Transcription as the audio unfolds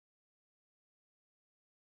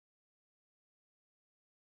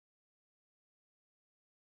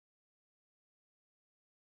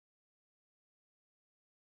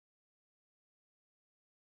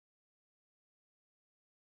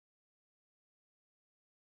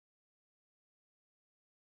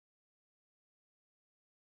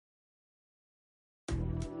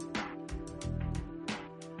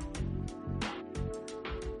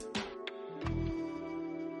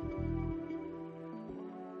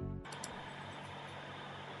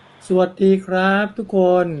สวัสดีครับทุกค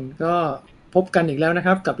นก็พบกันอีกแล้วนะค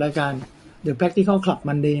รับกับรายการ The Practical Club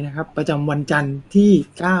Monday นะครับประจำวันจันทร์ที่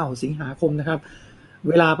9สิงหาคมนะครับ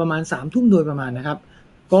เวลาประมาณ3ทุ่มโดยประมาณนะครับ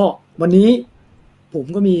ก็วันนี้ผม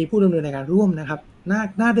ก็มีผู้ดำเนินรายการร่วมนะครับ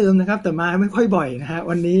หน้าเดิมนะครับแต่มาไม่ค่อยบ่อยนะฮะ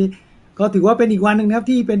วันนี้ก็ถือว่าเป็นอีกวันหนึ่งนะครับ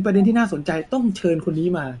ที่เป็นประเด็นที่น่าสนใจต้องเชิญคนนี้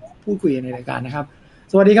มาพูดคุยในรายการนะครับ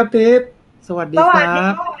สวัสดีครับติ๊บสวัสดีสวัสดีครั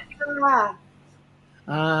บค่ะ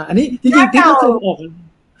อันนี้จริงๆติ๊บหน้าเก่าก็เคยมาออก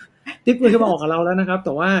ติ๊บเคยมาออกกับเราแล้วนะครับแ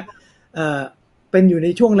ต่ว่าเอ่อเป็นอยู่ใน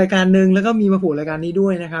ช่วงรายการหนึ่งแล้วก็มีมาผูกรายการนี้ด้ว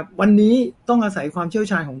ยนะครับวันนี้ต้องอาศัยความเชี่ยว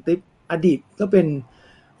ชาญของติ๊บอดีตก็เป็น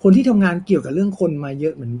คนที่ทำงานเกี่ยวกับเรื่องคนมาเยอ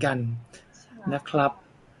ะเหมือนกันนะครับ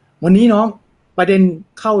วันนี้น้องประเด็น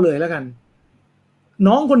เข้าเลยแล้วกัน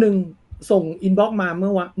น้องคนหนึ่งส่งอินบ็อกซ์มาเ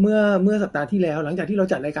มื่อสัปดาห์ที่แล้วหลังจากที่เรา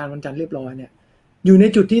จัดรายการวันจันทร์เรียบร้อยเนี่ยอยู่ใน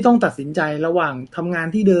จุดที่ต้องตัดสินใจระหว่างทำงาน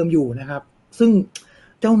ที่เดิมอยู่นะครับซึ่ง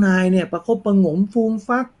เจ้านายเนี่ยประคบประหงมฟูม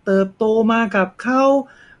ฟักเติบโตมากับเขา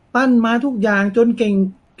ปั้นมาทุกอย่างจนเ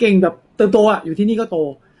ก่งแบบเติบโตอ่ะอยู่ที่นี่ก็โต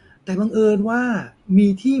แต่บังเอิญว่ามี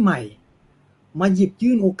ที่ใหม่มาหยิบ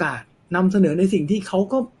ยื่นโอกาสนำเสนอในสิ่งที่เขา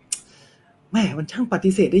ก็แหมมันช่างป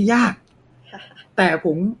ฏิเสธได้ยากแต่ผ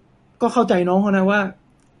มก็เข้าใจน้องเขานะว่า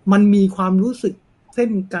มันมีความรู้สึกเ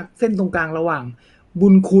ส้นตรงกลางระหว่างบุ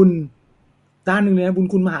ญคุณด้านหนึ่งเลยนะบุญ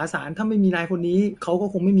คุณมหาศาลถ้าไม่มีนายคนนี้เขาก็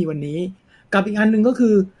คงไม่มีวันนี้ กับอีกอันหนึ่งก็คื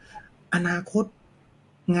ออนาคต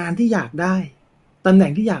งานที่อยากได้ตำแหน่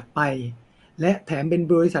งที่อยากไปและแถมเป็น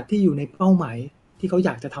บริษัทที่อยู่ในเป้าหมายที่เขาอย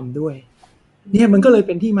ากจะทำด้วยเนี่ยมันก็เลยเ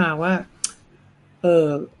ป็นที่มาว่าเออ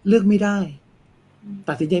เลือกไม่ได้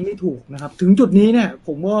ตัดสินใจไม่ถูกนะครับถึงจุดนี้เนี่ยผ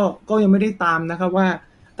มก็ยังไม่ได้ตามนะครับว่า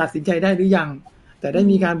ตัดสินใจได้หรือยังแต่ได้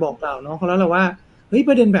มีการบอกกล่าวน้องเขาแล้วแหละว่าเฮ้ยป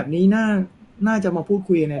ระเด็นแบบนี้น่าจะมาพูด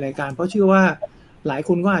คุยในรายการเพราะเชื่อว่าหลายค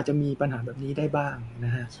นก็อาจจะมีปัญหาแบบนี้ได้บ้างน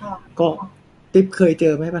ะฮะก็ ติ๊บเคยเจ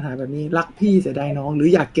อไหมปัญหาแบบนี้รักพี่เสียดายน้องหรือ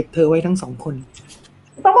อยากเก็บเธอไว้ทั้งสองคน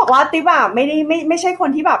ต้องบอกว่าติ๊บอะไม่ใช่คน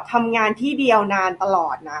ที่แบบทำงานที่เดียวนานตลอ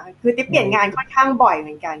ดนะคือติ๊บเปลี่ยนงานค่อนข้างบ่อยเห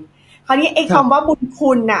มือนกันคราวนี้ไอ้ครับคำว่าบุญ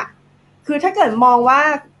คุณน่ะคือถ้าเกิดมองว่า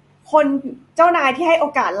คนเจ้านายที่ให้โอ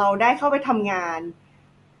กาสเราได้เข้าไปทำงาน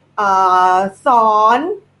เอ่สอน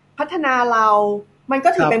พัฒนาเรามันก็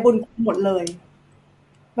ครับถือเป็นบุญคุณหมดเลย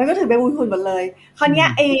มันก็ถือเป็นบุญคุณหมดเลย คราวอืมเนี้ย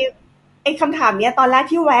ไอ้คำถามเนี้ยตอนแรก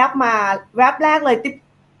ที่แวบมาแวบแรกเลยติ๊บ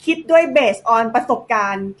คิดด้วยเบสออนประสบกา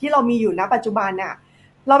รณ์ที่เรามีอยู่ณปัจจุบันน่ะ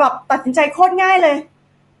เราแบบตัดสินใจโคตรง่ายเลย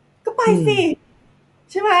ก็ไปอืมสิ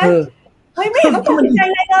ใช่ไหมเออเฮ้ยไม่เห็นต้องตัดสินใจ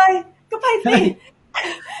อะไรเลยก็ไปใช่สิ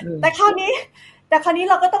เออแต่คราวนี้แต่คราวนี้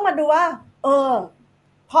เราก็ต้องมาดูว่าเออ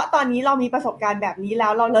เพราะตอนนี้เรามีประสบการณ์แบบนี้แล้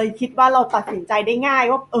วเราเลยคิดว่าเราตัดสินใจได้ง่าย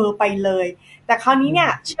ว่าไปเลยแต่คราวนี้อืมเนี่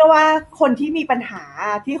ยเชื่อว่าคนที่มีปัญหา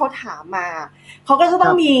ที่เขาถามมาเขาก็จะครับต้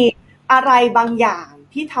องมีอะไรบางอย่าง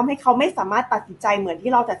ที่ทำให้เขาไม่สามารถตัดสินใจเหมือน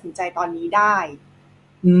ที่เราตัดสินใจตอนนี้ได้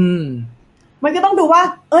อืมมันก็ต้องดูว่า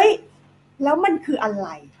เอ้ยแล้วมันคืออะไร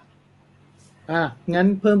งั้น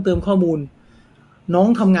เพิ่มเติมข้อมูลน้อง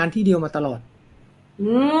ทำงานที่เดียวมาตลอด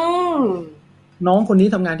อืมน้องคนนี้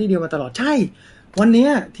ทำงานที่เดียวมาตลอดใช่วันเนี้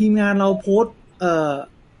ยทีมงานเราโพสต์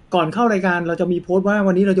ก่อนเข้ารายการเราจะมีโพสต์ว่า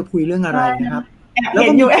วันนี้เราจะคุยเรื่องอะไรนะครับแอบแล้วก็เ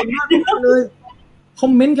ห็นอยู่ มีคนมากมายเลยคอ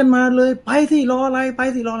มเมนต์กันมาเลยไปสิรออะไรไป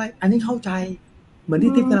สิรออะไรอันนี้เข้าใจเหมือน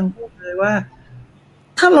ที่ติ๊บกำลังพูดเลยว่า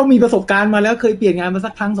ถ้าเรามีประสบการณ์มาแล้วเคยเปลี่ยนงานมาสั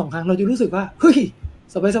กครั้งสองครั้งเราจะรู้สึกว่าเฮ้ย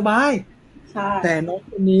สบายใช่ๆแต่น้อง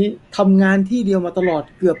คนนี้ทำงานที่เดียวมาตลอด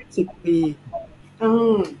เกือบ10 ปีอื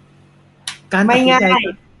มการตัดสินใจไม่ง่าย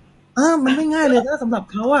มันไม่ง่ายเลยนะสำหรับ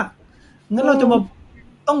เขาอ่ะงั้อืนเราจะมาม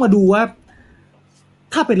ต้องมาดูว่า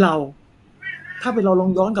ถ้าเป็นเราถ้าเป็นเราลอ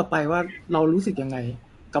งย้อนกลับไปว่าเรารู้สึกยังไง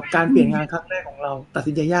กับการเปลี่ยนงานครั้งแรกของเราตัด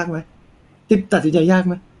สินใจยากไหมติ๊บตัดสินใจยากไ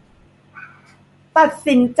หมตัด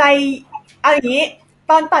สินใจเอาอย่างนี้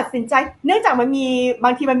ตอนตัดสินใจเนื่องจากมันมีบ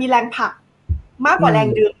างทีมันมีแรงผลักมากกอืมว่าแรง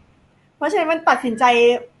ดึงเพราะฉะนั้นมันตัดสินใจ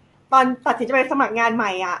ตอนตัดสินใจไปสมัครงานให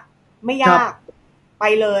ม่อ่ะไม่ครับยากไป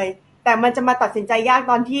เลยแต่มันจะมาตัดสินใจยาก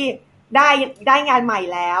ตอนที่ได้ได้งานใหม่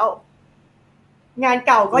แล้วงานเ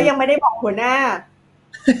ก่าก็ยังไม่ได้บอกหัวหน้า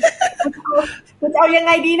มันจะเอายังไ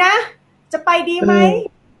งดีนะจะไปดีเอไหมอ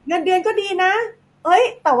เงินเดือนก็ดีนะเอ้ย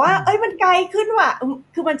แต่ว่าเอ้ยมันไกลขึ้นว่ะ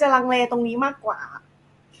คือมันจะลังเลตรงนี้มากกว่า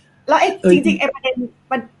แล้วไอ้เออจริงๆไอ้ประเ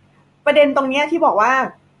ด็นตรงเนี้ยที่บอกว่า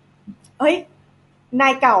เฮ้ยนา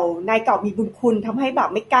ยเก่ามีบุญคุณทำให้แบบ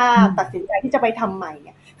ไม่กล้าอืมตัดสินใจที่จะไปทำใหม่เ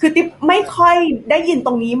นี่ยคือติ๊บไม่ค่อยได้ยินต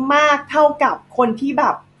รงนี้มากเท่ากับคนที่แบ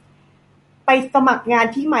บไปสมัครงาน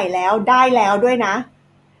ที่ใหม่แล้วได้แล้วด้วยนะ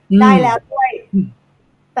อืได้มแล้วด้วยอืม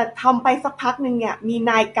แต่ทำไปสักพักหนึ่งเนี่ยมี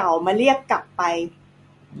นายเก่ามาเรียกกลับไป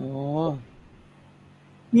อ๋อ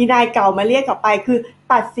มีนายเก่ามาเรียกกลับไปคือ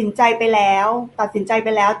ตัดสินใจไปแล้วตัดสินใจไป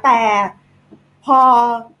แล้วแต่พอ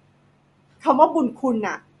คำว่าบุญคุณอ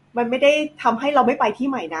ะ มันไม่ได้ทำให้เราไม่ไปที่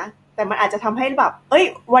ใหม่นะแต่มันอาจจะทำให้แบบ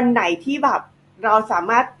วันไหนที่แบบเราสา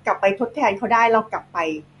มารถกลับไปทดแทนเขาได้เรากลับไป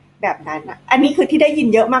แบบนั้นอ่ะอันนี้คือที่ได้ยิน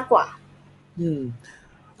เยอะมากกว่า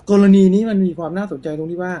กรณีนี้มันมีความน่าสนใจตรง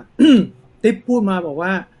ที่ว่า ติ๊บพูดมาบอกว่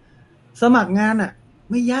าสมัครงานอ่ะ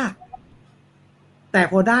ไม่ยากแต่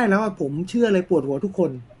พอได้แล้วผมเชื่อเลยปวดหัวทุกค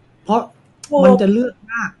นเพราะมันจะเลือก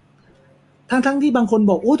ยากทั้งที่บางคน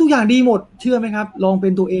บอกโอ้ทุกอย่างดีหมดเชื่อไหมครับลองเป็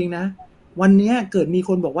นตัวเองนะวันนี้เกิดมีค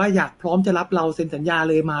นบอกว่าอยากพร้อมจะรับเราเซ็นสัญญา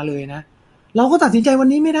เลยมาเลยนะเราก็ตัดสินใจวัน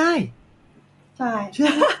นี้ไม่ได้ใช่เชื่อ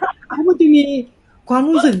เพราะมันจะมีความ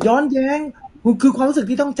รู้สึกย้อนแย้งคือความรู้สึก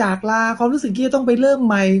ที่ต้องจากลาความรู้สึกที่จะต้องไปเริ่ม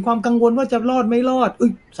ใหม่ความกังวลว่าจะรอดไม่รอด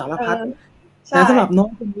สารพัดแต่สำหรับน้อง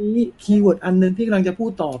คนนี้คีย์เวิร์ดอันนึงที่กำลังจะพู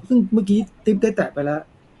ดต่อซึ่งเมื่อกี้ติ๊บได้แตะไปแล้ว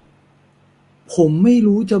ผมไม่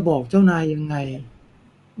รู้จะบอกเจ้านายยังไง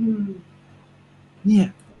เนี่ย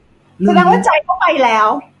แสดงว่าใจเขาไปแล้ว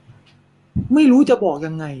ไม่รู้จะบอก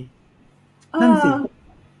ยังไงนั่นสิ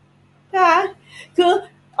นะคะคือ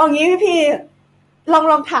เอางี้พี่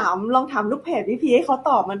ลองถามลูกเพจพี่ให้เขา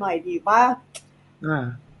ตอบมาหน่อยดีว่า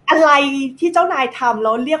อะไรที่เจ้านายทำแ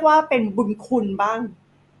ล้วเรียกว่าเป็นบุญคุณบ้าง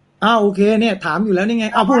โอเคเนี่ยถามอยู่แล้วนี่ไง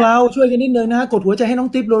พวกเราช่วยกันนิดนึงนะกดหัวใจให้น้อง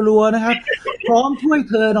ติ๊บรัวๆนะครับพร้อมช่วย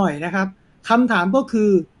เธอหน่อยนะครับคำถามก็คือ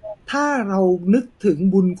ถ้าเรานึกถึง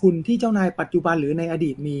บุญคุณที่เจ้านายปัจจุบันหรือในอ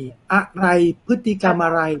ดีตมีอะไรพฤติกรรมอ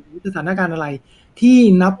ะไรหรือสถานการณ์อะไรที่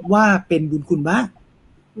นับว่าเป็นบุญคุณบ้าง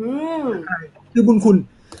คือบุญคุณ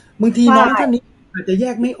บางทีน้องท่านนี้อาจจะแย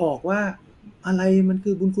กไม่ออกว่าอะไรมัน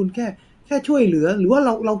คือบุญคุณแค่ช่วยเหลือหรือว่า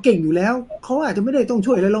เราเก่งอยู่แล้วเขาอาจจะไม่ได้ต้อง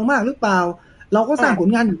ช่วยอะไรเรามากหรือเปล่าเราก็สร้างผล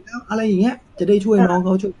งานอยู่แล้วอะไรอย่างเงี้ยจะได้ช่วยน้องเข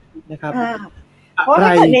าช่วยนะครับเพราะถ้า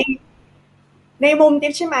เกิดในมุม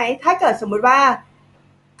ติ๊บใช่ไหมถ้าเกิดสมมุติว่า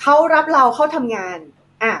เขารับเราเข้าทำงาน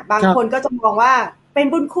บางคนก็จะมองว่าเป็น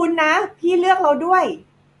บุญคุณนะพี่เลือกเราด้วย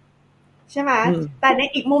ใช่ไหมแต่ใน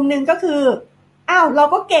อีกมุมนึงก็คือเรา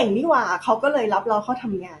ก็เก่งนี่หว่าเขาก็เลยรับเราเข้าท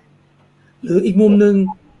ำงานหรืออีกมุมนึง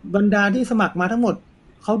บรรดาที่สมัครมาทั้งหมด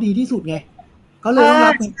เขาดีที่สุดไงเขาเลยต้อง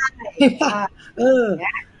รับ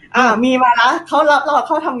มีมาแล้วเขารับเราเ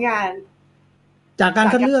ข้าทำงานจากการ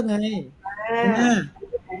คัดเลือกไง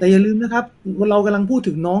แต่อย่าลืมนะครับเรากำลังพูด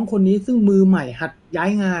ถึงน้องคนนี้ซึ่งมือใหม่หัดย้า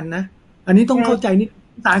ยงานนะอันนี้ต้องเข้าใจนิด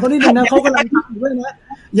สายเขานิดนึงนะเขากำลังทำอยู่ด้วยนะ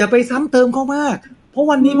อย่าไปซ้ำเติมเขามากเพราะ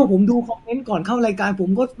วันนี้พอผมดูคอมเมนต์ก่อนเข้ารายการผม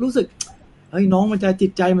ก็รู้สึกเฮ้ยน้องมันจะจิ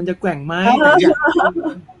ตใจมันจะแกว่งไหม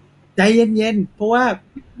ใจเย็นๆเพราะว่า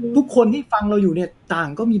ทุกคนที่ฟังเราอยู่เนี่ยต่าง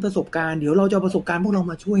ก็มีประสบการณ์เดี๋ยวเราจะประสบการณ์พวกเรา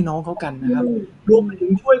มาช่วยน้องเขากันนะครับรวมไปถึ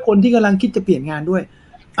งช่วยคนที่กำลังคิดจะเปลี่ยนงานด้วย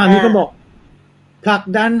มีคนบอกผลัก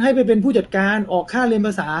ดันให้ไปเป็นผู้จัดการออกค่าเรียนภ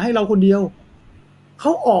าษาให้เราคนเดียวเข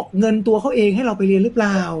าออกเงินตัวเขาเองให้เราไปเรียนหรือเป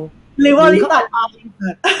ล่าหรือว่าบริษัท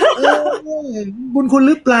บุญคุณ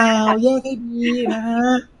หรือเปล่าแยกให้ดีนะฮะ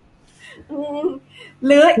ห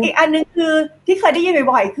รืออีกอันนึงคือที่เคยได้ยิน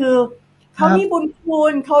บ่อยๆคือเขามีบุญคุ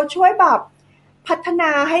ณเขาช่วยแบบพัฒน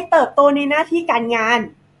าให้เติบโตในหน้าที่การงาน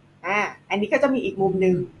อันนี้ก็จะมีอีกมุม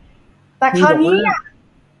นึงแต่คราวนี้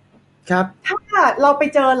ถ้าเราไป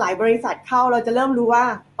เจอหลายบริษัทเข้าเราจะเริ่มรู้ว่า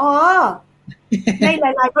ในห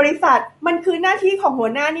ลายๆบริษัทมันคือหน้าที่ของหั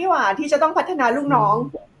วหน้านี่หว่าที่จะต้องพัฒนาลูกน้อง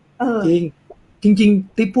จริง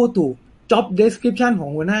ติ๊บพูดถูก job description ของ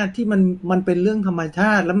หัวหน้าที่มันเป็นเรื่องธรรมช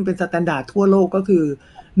าติแล้วมันเป็นสแตนดาร์ดทั่วโลกก็คือ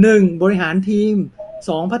1บริหารทีม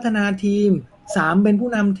2พัฒนาทีม3เป็นผู้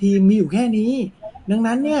นำทีมมีอยู่แค่นี้ดัง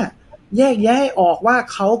นั้นเนี่ยแยกแยะออกว่า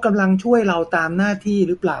เขากำลังช่วยเราตามหน้าที่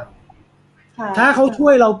หรือเปล่าถ้าเขาช่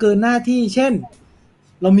วยเราเกินหน้าที่เช่น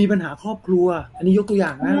เรามีปัญหาครอบครัวอันนี้ยกตัวอย่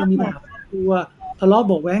างนะเรามีปัญหาครอบครัวทะเลาะเ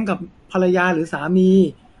บาะแว้งกับภรรยาหรือสามี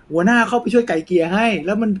หัวหน้าเข้าไปช่วยไก่เกลี่ยให้แ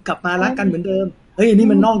ล้วมันกลับมารักกันเหมือนเดิมอันนี้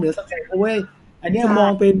มันนอกเหนือสเปคเว้ยอันนี้มอ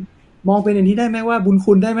งเป็นอันนี้ได้ไหมว่าบุญ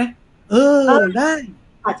คุณได้ไหมได้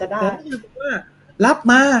อาจจะได้แต่ว่ารับ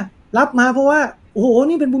มาเพราะว่าโอ้โห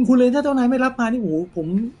นี่เป็นบุญคุณเลยถ้าเจ้านายไม่รับมานี่โอ้โหผม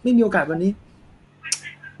ไม่มีโอกาสวันนี้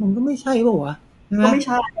มันก็ไม่ใช่ป่ะวะก็ไม่ใ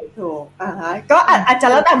ช่ถูกก็อาจจะ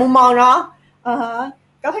แล้วแต่มุมมองเนาะ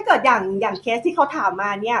ก็ถ้าเกิดอย่างเคสที่เขาถามมา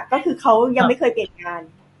เนี่ยก็คือเขายังไม่เคยเปลี่ยนงาน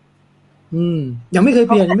ยังไม่เคยเ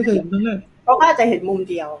ปลี่ยนยังไม่เคยนั่นเลยเขาก็อาจจะเห็นมุม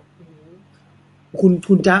เดียว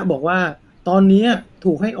คุณจ๊ะบอกว่าตอนนี้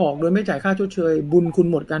ถูกให้ออกโดยไม่จ่ายค่าชดเชยบุญคุณ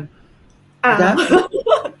หมดกันจ๊ะ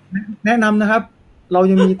แนะนำนะครับเรา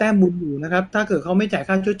ยังมีแต้มบุญอยู่นะครับถ้าเกิดเขาไม่จ่าย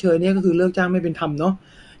ค่าชดเชยเนี่ยก็คือเลิกจ้างไม่เป็นธรรมเนาะ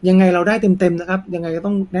ยังไงเราได้เต็มๆนะครับยังไงก็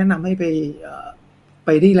ต้องแนะนำให้ไป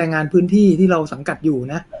ที่รายงานพื้นที่ที่เราสังกัดอยู่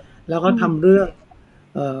นะแล้วก็ทำเรื่อง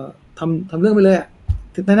ทำเรื่องไปเลย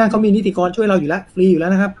ถึงนั้นเขามีนิติกรช่วยเราอยู่แล้วฟรีอยู่แล้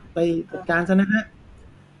วนะครับไปจัดการซะนะฮะ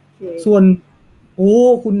ส่วน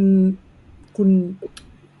คุณ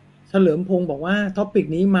เฉลิมพงศ์บอกว่าท็อปิก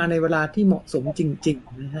นี้มาในเวลาที่เหมาะสมจริง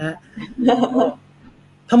ๆนะฮะ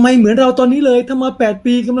ทำไมเหมือนเราตอนนี้เลยถ้ามา8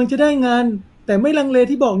 ปีกำลังจะได้งานแต่ไม่ลังเล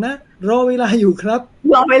ที่บอกนะรอเวลาอยู่ครับ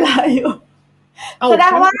รอเวลาอยู่แสด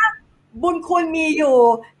งว่าบุญคุณมีอยู่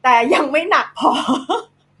แต่ยังไม่หนักพอ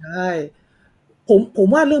ใช่ผม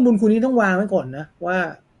ว่าเรื่องบุญคุณนี้ต้องวางไว้ก่อนนะว่า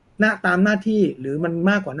หน้าตามหน้าที่หรือมัน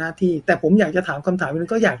มากกว่าหน้าที่แต่ผมอยากจะถามคำถามนึ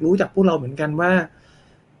งก็อยากรู้จากพวกเราเหมือนกันว่า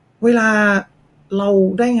เวลาเรา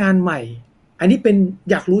ได้งานใหม่อันนี้เป็น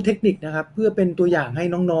อยากรู้เทคนิคนะครับเพื่อเป็นตัวอย่างให้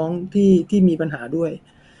น้องๆที่มีปัญหาด้วย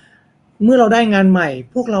เมื่อเราได้งานใหม่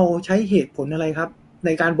พวกเราใช้เหตุผลอะไรครับใน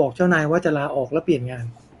การบอกเจ้านายว่าจะลาออกและเปลี่ยนงาน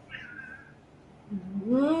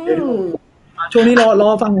ช่วงนี้รอ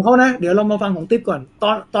ฟังของเขานะเดี๋ยวเรามาฟังของติ๊บก่อน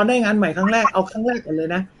ตอนได้งานใหม่ครั้งแรกเอาครั้งแรกก่อนเลย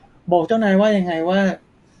นะบอกเจ้านายว่ายังไงว่า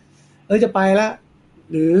จะไปละ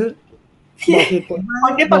หรือบอกเหตุผล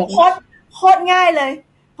บอกโคตรง่ายเลย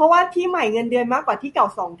เพราะว่าที่ใหม่เงินเดือนมากกว่าที่เก่า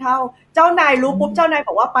2 เท่าเจ้านายรู้ปุ๊บเจ้านายบ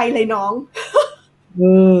อกว่าไปเลยน้อง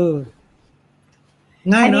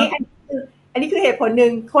ง่ายเนาะอันนี้คือเหตุผลหนึ่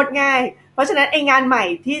งโคตรง่ายเพราะฉะนั้นไองานใหม่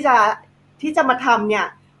ที่จะมาทำเนี่ย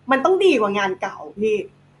มันต้องดีกว่างานเก่าพี่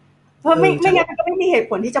เพราะไม่งั้นก็ไม่มีเหตุ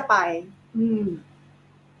ผลที่จะไป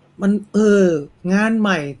มันงานให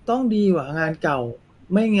ม่ต้องดีกว่างานเก่า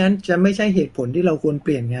ไม่งั้นจะไม่ใช่เหตุผลที่เราควรเป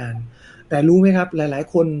ลี่ยนงานแต่รู้ไหมครับหลาย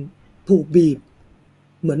ๆคนถูกบีบ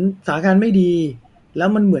เหมือนสถานการณ์ไม่ดีแล้ว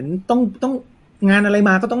มันเหมือนต้องงานอะไร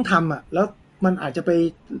มาก็ต้องทำอ่ะแล้วมันอาจจะไป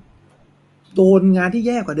โดนงานที่แ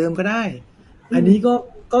ย่กว่าเดิมก็ได้อันนี้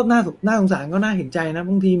ก็น่าสงสารก็น่าเห็นใจนะ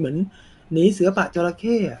บางทีเหมือนหนีเสือปะจระเ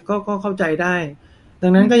ข้ก็เข้าใจได้ดั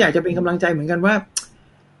งนั้นก็อยากจะเป็นกำลังใจเหมือนกันว่า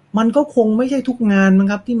มันก็คงไม่ใช่ทุกงานมั้ง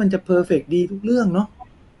ครับที่มันจะเพอร์เฟกต์ดีทุกเรื่องเนาะ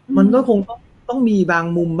มันก็คงต้องมีบาง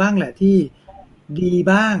มุมบ้างแหละที่ดี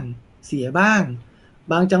บ้างเสียบ้าง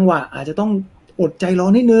บางจังหวะอาจจะต้องอดใจรอ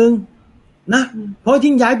นิดนึงนะเพราะ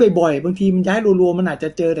ยิ่งย้ายบ่อยๆบางทีมันย้ายรัวๆมันอาจจะ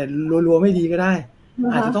เจอแต่รัวๆไม่ดีก็ได้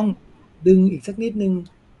อาจจะต้องดึงอีกสักนิดนึง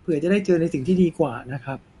เผื่อจะได้เจอในสิ่งที่ดีกว่านะค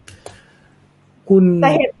รับคุณแต่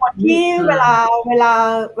เหตุผลที่เ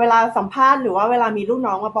วลาสัมภาษณ์หรือว่าเวลามีลูก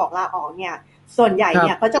น้องมาบอกลาออกเนี่ยส่วนใหญ่เ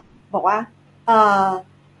นี่ยก็จะบอกว่า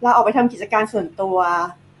ลาออกไปทำกิจการส่วนตัว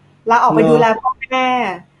ลาออกไปดูแลพ่อแม่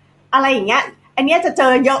อะไรอย่างเงี้ยอันนี้จะเจ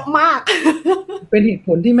อเยอะมากเป็นเหตุผ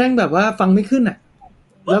ลที่แม่งแบบว่าฟังไม่ขึ้นอ่ะ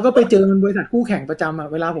แล้วก็ไปเจอบริษัทคู่แข่งประจำอ่ะ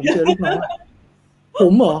เวลาผมเจอลูกน้องผ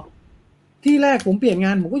มเหรอที่แรกผมเปลี่ยนง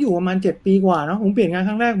านผมก็อยู่ประมาณ7 ปีกว่าเนาะผมเปลี่ยนงานค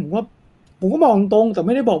รั้งแรกผมก็บอกตรงแต่ไ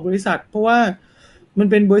ม่ได้บอกบริษัทเพราะว่ามัน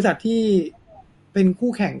เป็นบริษัทที่เป็นคู่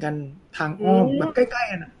แข่งกันทางอ้อมแบบใกล้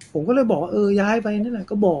ๆกันนะผมก็เลยบอกว่าย้ายไปนั่นแหละ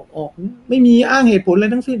ก็บอกออกไม่มีอ้างเหตุผลอะไร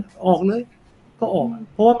ทั้งสิ้นออกเลยก็ออก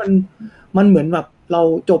เพราะว่ามันเหมือนแบบเรา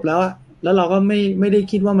จบแล้วอะแล้วเราก็ไม่ได้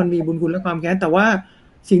คิดว่ามันมีบุญคุณและความแค้นแต่ว่า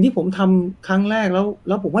สิ่งที่ผมทำครั้งแรกแ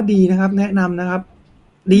ล้วผมว่าดีนะครับแนะนำนะครับ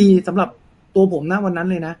ดีสำหรับตัวผมนะวันนั้น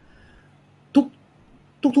เลยนะ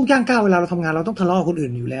ทุกย่างก้าวเวลาเราทำงานเราต้องทะเลาะกับคนอื่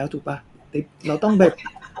นอยู่แล้วถูกปะเราต้องแบบ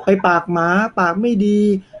ไปปากหมาปากไม่ดี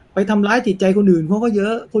ไปทำร้ายจิตใจคนอื่นเขาก็เยอ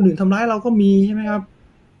ะคนอื่นทำร้ายเราก็มีใช่ไหมครับ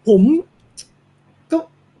ผมก็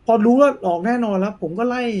พอรู้ว่าออกแน่นอนแล้วผมก็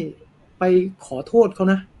ไล่ไปขอโทษเขา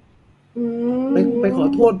นะไปขอ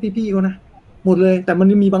โทษพี่ๆเขานะหมดเลยแต่มัน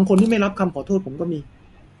มีบางคนที่ไม่รับคำขอโทษผมก็มี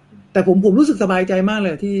แต่ผมรู้สึกสบายใจมากเล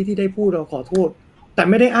ยที่ได้พูดเราขอโทษแต่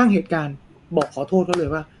ไม่ได้อ้างเหตุการณ์บอกขอโทษเขาเลย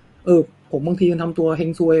ว่าผมบางทีมันทำตัวเฮ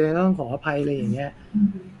งซวยเลยต้องขออภัยเลยอย่างเงี้ย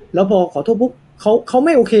แล้วพอขอโทษปุ๊บเขาไ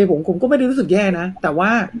ม่โอเคผมก็ไม่ได้รู้สึกแย่นะแต่ว่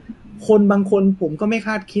าคนบางคนผมก็ไม่ค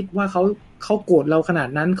าดคิดว่าเขาโกรธเราขนาด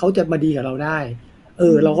นั้นเขาจะมาดีกับเราได้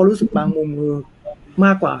เราก็รู้สึกบางมุมม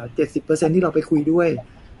ากกว่า 70% ที่เราไปคุยด้วย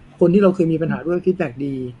คนที่เราเคยมีปัญหาด้วยฟีดแบ็ก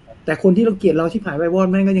ดีแต่คนที่เราเกลียดเราที่ผ่านไปวอด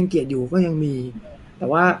แม่งก็ยังเกลียดอยู่ก็ยังมีแต่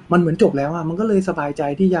ว่ามันเหมือนจบแล้วมันก็เลยสบายใจ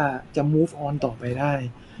ที่จะ move on ต่อไปได้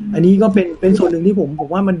อันนี้ก็เป็นส่วนหนึ่งที่ผม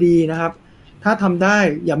ว่ามันดีนะครับถ้าทำได้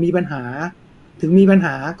อย่ามีปัญหาถึงมีปัญห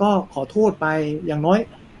าก็ขอโทษไปอย่างน้อย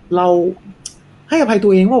เราให้อภัยตั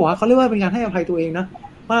วเองว่าเขาเรียกว่าเป็นการให้อภัยตัวเองนะ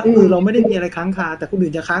ว่าเราไม่ได้มีอะไรค้างคาแต่คน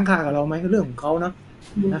อื่นจะค้างคากับเราไหมก็เรื่องของเขาเนาะ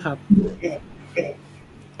นะครับ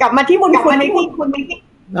กลับมาที่บุญคุณไหมพี่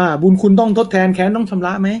บุญคุณต้องทดแทนแค้นต้องชำร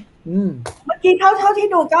ะไหมเมื่อกี้เท่าที่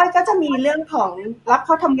ดูก็จะมีเรื่องของรับเ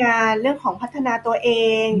ข้าทำงานเรื่องของพัฒนาตัวเอ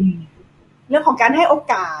งเรื่องของการให้โอ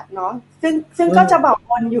กาสเนาะซึ่งก็จะบอก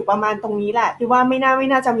วนอยู่ประมาณตรงนี้แหละที่ว่าไม่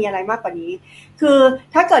น่าจะมีอะไรมากกว่านี้คือ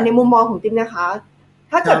ถ้าเกิดในมุมมองของติ๊มนะคะ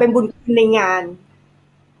ถ้าเกิดเป็นบุญคุณในงาน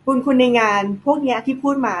บุญคุณในงานพวกนี้ที่พู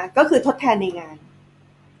ดมาก็คือทดแทนในงาน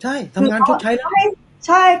ใช่ทำงานชดใช้แล้วใ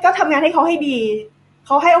ช่ก็ทำงานให้เขาให้ดีเข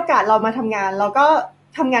าให้โอกาสเรามาทำงานเราก็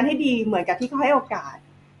ทำงานให้ดีเหมือนกับที่เขาให้โอกาส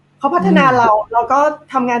เขาพัฒนาเราก็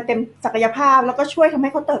ทำงานเต็มศักยภาพแล้วก็ช่วยทำให้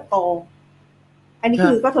เขาเติบโตอันนี้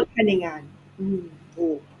คือก็ทดแทนในงานถู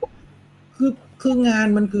ก คืองาน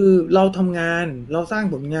มันคือเราทำงานเราสร้าง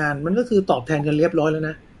ผลงานมันก็คือตอบแทนกันเรียบร้อยแล้ว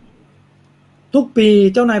นะทุกปี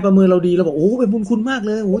เจ้านายประเมินเราดีเราบอกโอ้เป็นบุญคุณมากเ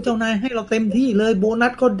ลยโอ้เจ้านายให้เราเต็มที่เลยโบนั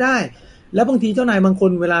สก็ได้แล้วบางทีเจ้านายบางค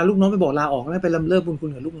นเวลาลูกน้องไปบอกลาออกแล้วไปลำเลิกบุญคุ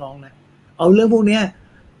ณกับลูกน้องนะเอาเรื่องพวกเนี้ย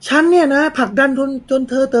ฉันเนี่ยนะผลักดันจน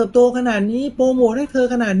เธอเติบโตขนาดนี้โปรโมทให้เธอ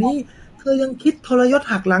ขนาดนี้เธอยังคิดทรยศ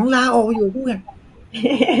หักหลังลาออกอยู่พวกเนี้ย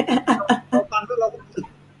เราฟังแล้วเราก็รู้สึก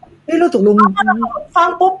เราตกลงฟัง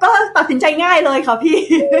ปุ๊บก็ตัดสินใจง่ายเลยค่ะพี่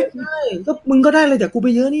ใช่ก็มึงก็ได้เลยจากกูไป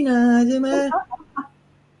เยอะนี่นาใช่ไหม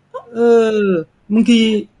บางที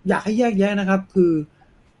อยากให้แยกแยะนะครับคือ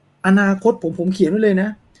อนาคตผมเขียนไว้เลยนะ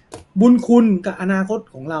บุญคุณกับอนาคต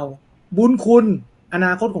ของเราบุญคุณอน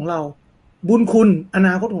าคตของเราบุญคุณอน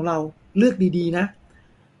าคตของเราเลือกดีๆนะ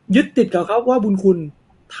ยึดติดกับเขาว่าบุญคุณ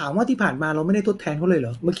ถามว่าที่ผ่านมาเราไม่ได้ทดแทนเขาเลยเหร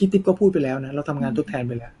อเมื่อกี้ติ๊บก็พูดไปแล้วนะเราทำงานทดแทน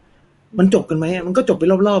ไปแล้วมันจบกันไหมมันก็จบไป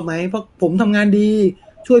รอบๆไหมเพราะผมทำงานดี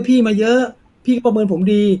ช่วยพี่มาเยอะพี่ประเมินผม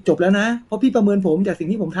ดีจบแล้วนะเพราะพี่ประเมินผมจากสิ่ง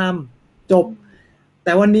ที่ผมทำจบแ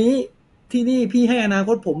ต่วันนี้ที่นี่พี่ให้อนาค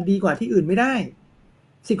ตผมดีกว่าที่อื่นไม่ได้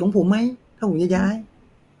สิทธิ์ของผมไหมถ้าผมจะย้าย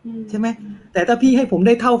ใช่ไหมแต่ถ้าพี่ให้ผมไ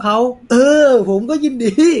ด้เท่าเขาผมก็ยิน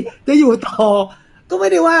ดีจะอยู่ต่อก็ไม่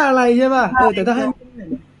ได้ว่าอะไรใช่ป่ะแต่ถ้าให้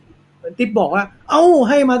เหมือนติ๊บบอกว่า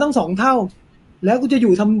ให้มาตั้ง2 เท่าแล้วกูจะอ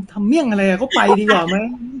ยู่ทำเมี่ยงอะไรก็ไปดีกว่าไหม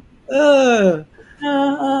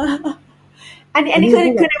อันนี้คือ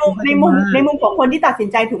ในมุมของคนที่ตัดสิน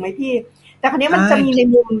ใจถูกไหมพี่แต่คราวนี้มันจะมีใน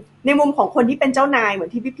มุมของคนที่เป็นเจ้านายเหมือ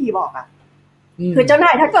นที่พี่พีบอกอ่ะคือเจ้าน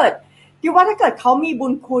ายถ้าเกิดเขามีบุ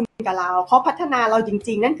ญคุณกับเราเขาพัฒนาเราจ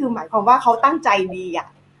ริงๆนั่นคือหมายความว่าเขาตั้งใจดีอ่ะ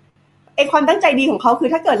ไอความตั้งใจดีของเขาคือ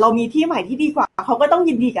ถ้าเกิดเรามีที่ใหม่ที่ดีกว่าเขาก็ต้อง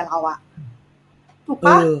ยินดีกับเราอ่ะถูกป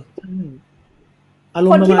ะอารม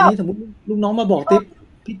ณ์ประมาณนี้สมมติลูกน้องมาบอกติ๊บ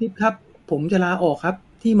พี่ติ๊บครับผมจะลาออกครับ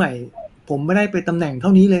ที่ใหม่ผมไม่ได้ไปตำแหน่งเท่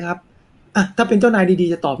านี้เลยครับถ้าเป็นเจ้านายดี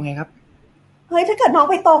ๆจะตอบไงครับเฮ้ยถ้าเกิดน้อง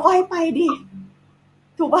ไปโตก็ให้ไปดิ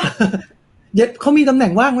ถูกปะเขามีตำแหน่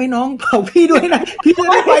งว่างไหมน้องเผาพี่ด้วยนะพี่จะ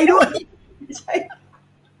ได้ไปด้วยใช่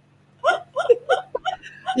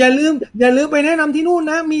อย่าลืมไปแนะนำที่นู่น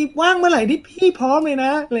นะมีว่างเมื่อไหร่ที่พี่พร้อมเลยน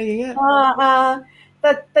ะอะไรอย่างเงี้ย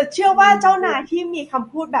แต่เชื่อว่าเจ้านายที่มีค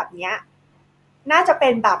ำพูดแบบเนี้ยน่าจะเป็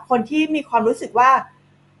นแบบคนที่มีความรู้สึกว่า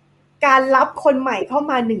การรับคนใหม่เข้า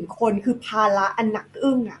มา1 คนคือภาระอันหนัก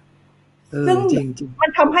อึ้งอ่ะซึ่งมั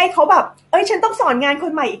นทำให้เขาแบบฉันต้องสอนงานค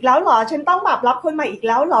นใหม่อีกแล้วเหรอฉันต้องแบบรับคนใหม่อีกแ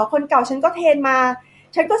ล้วเหรอคนเก่าฉันก็เทรนมา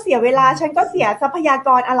ฉันก็เสียเวลาฉันก็เสียทรัพยาก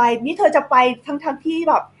รอะไรนี่เธอจะไปทั้งที่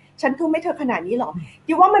แบบฉันทุ่มให้เธอขนาดนี้หรอ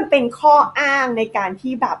คิดว่ามันเป็นข้ออ้างในการ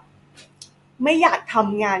ที่แบบไม่อยากท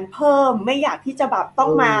ำงานเพิ่มไม่อยากที่จะแบบต้อ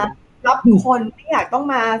งมารับคนไม่อยากต้อง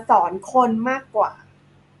มาสอนคนมากกว่า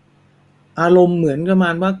อารมณ์เหมือนประมา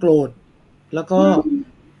ณว่าโกรธแล้วก็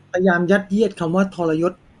พยายามยัดเยียดคำว่าทรย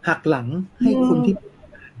ศหักหลังให้คนที่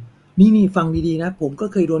นี่ฟังดีๆนะผมก็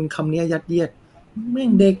เคยโดนคำนี้ยัดเยียดแม่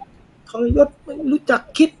งเด็กทรยศไม่รู้จัก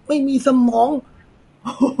คิดไม่มีสมอง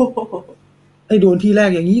ไอ้โดนทีแรก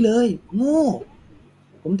อย่างนี้เลยโง่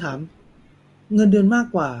ผมถามเงินเดือนมาก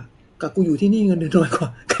กว่ากับกูอยู่ที่นี่เงินเดือนน้อยกว่า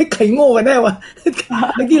ใครโง่กันแน่วะ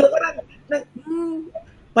บางทีเราก็ได้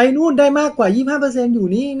ไปนู่นได้มากกว่า 25% อยู่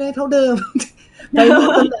นี่ได้เท่าเดิมไปนู่น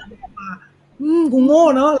ตำแหน่งกูโง่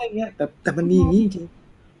เนาะอะไรเงี้ยแต่มันมีอย่างนี้จริง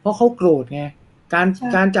เพราะเขาโกรธไงกา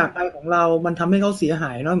รจากไปของเรามันทำให้เขาเสียห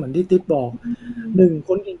ายเนาะเหมือนที่ติ๊บบอก1ค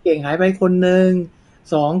นเก่งๆหายไปคนนึง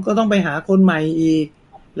2ก็ต้องไปหาคนใหม่อีก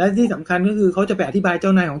และที่สำคัญก็คือเขาจะไปอธิบายเจ้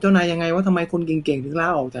านายของเจ้านายยังไงว่าทำไมคนเก่งๆถึงลา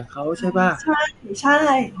ออกจากเขาใช่ป่ะใช่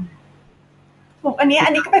ผมอัน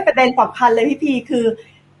นี้ก็เป็นประเด็นสำคัญเลยพี่พีคือ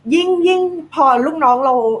ยิ่งพอลูกน้องเร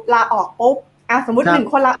าลาออกปุ๊บสมมติ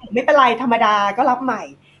1 คนลาออกไม่เป็นไรธรรมดาก็รับใหม่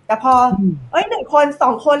แต่พอ1 คน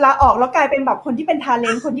2 คนลาออกแล้วกลายเป็นแบบคนที่เป็นทาเล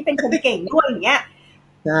นต์คนที่เป็นคนเก่งด้วยอย่างเงี้ย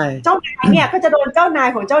ใช่เจ้านายเนี่ยก็จะโดนเจ้านาย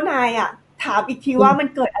ของเจ้านายถามอีกทีว่ามัน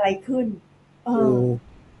เกิดอะไรขึ้น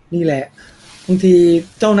นี่แหละบางที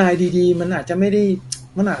เจ้านายดีๆมันอาจจะไม่ได้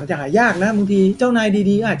มันอาจจะหายากนะบางทีเจ้านาย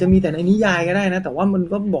ดีๆอาจจะมีแต่ในนิยายก็ได้นะแต่ว่ามัน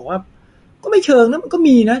ก็บอกว่าก็ไม่เชิงนะมันก็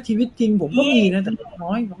มีนะชีวิตจริงผมก็มีนะแต่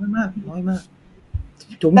น้อยมาก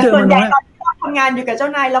ผมเจอมาน้อยทำงานอยู่กับเจ้า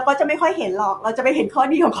นายเราก็จะไม่ค่อยเห็นหรอกเราจะไปเห็นข้อ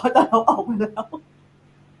ดีของเขาตอนเราออกมาแล้ว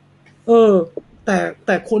แ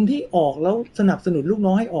ต่คนที่ออกแล้วสนับสนุนลูกน้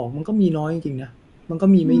องให้ออกมันก็มีน้อยจริงๆนะมันก็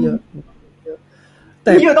มีไม่เยอะแ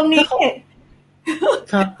ต่อยู่ตรงนี้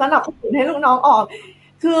สนับสนุนให้ลูกน้องออก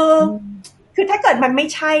คือถ้าเกิดมันไม่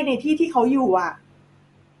ใช่ในที่เขาอยู่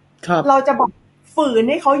เราจะบอกฝืน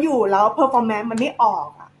ให้เขาอยู่แล้วเพอร์ฟอร์แมนซ์มันไม่ออก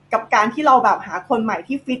กับการที่เราแบบหาคนใหม่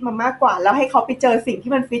ที่ฟิตมามากกว่าแล้วให้เขาไปเจอสิ่ง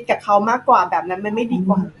ที่มันฟิตกับเขามากกว่าแบบนั้นมันไม่ดีก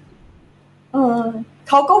ว่า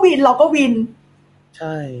เขาก็วินเราก็วินใ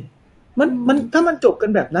ช่มันถ้ามันจบกั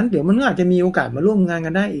นแบบนั้นเดี๋ยวมันอาจจะมีโอกาสมาร่วมงานกั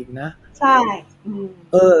นได้อีกนะใช่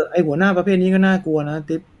ไอหัวหน้าประเภทนี้ก็น่ากลัวนะ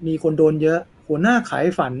ติ๊บมีคนโดนเยอะหัวหน้าขาย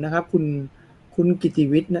ฝันนะครับคุณกิตติ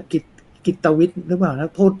วิทย์นะกิตตวิทย์หรือเปล่านะ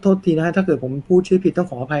โทษทีนะฮะถ้าเกิดผมพูดชื่อผิดต้อง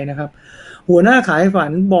ขออภัยนะครับหัวหน้าขายฝั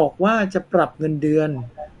นบอกว่าจะปรับเงินเดือน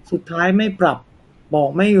สุดท้ายไม่ปรับบอก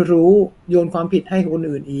ไม่รู้โยนความผิดให้คน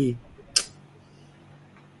อื่นอีก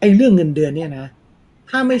ไอเรื่องเงินเดือนเนี่ยนะ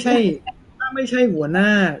ถ้าไม่ใช่หัวหน้า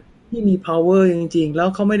ที่มี power จริงๆแล้ว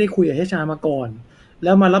เขาไม่ได้คุยกับ HR มาก่อนแ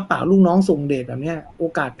ล้วมารับปากลูกน้องส่งเดชแบบเนี้ยโอ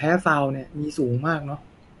กาสแพ้ฟาวเนี่ยมีสูงมากเนาะ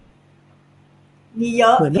มีเย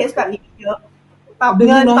อะเคสแบบนี้เยอะปรับเ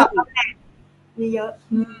งินปรับตำแหน่งมีเยอะ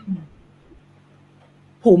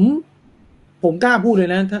ผมกล้าพูดเลย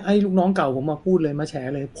นะถ้าไอ้ลูกน้องเก่าผมมาพูดเลยมาแฉ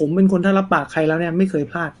เลยผมเป็นคนถ้ารับปากใครแล้วเนี่ยไม่เคย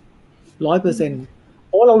พลาด 100% เ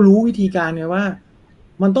พราะเรารู้วิธีการไงว่า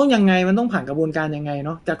มันต้องยังไงมันต้องผ่านกระบวนการยังไงเน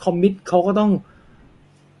าะแต่คอมมิตเขาก็ต้อง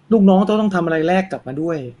ลูกน้องต้องทำอะไรแลกกลับมาด้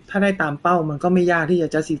วยถ้าได้ตามเป้ามันก็ไม่ยากที่จะ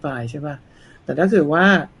justify ใช่ป่ะแต่ถ้าเกิดว่า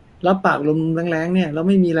รับปากลมแรงๆเนี่ยแล้ว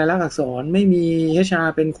ไม่มีรายลักษณ์อักษรไม่มี HR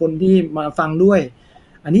เป็นคนที่มาฟังด้วย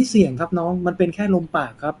อันนี้เสี่ยงครับน้องมันเป็นแค่ลมปา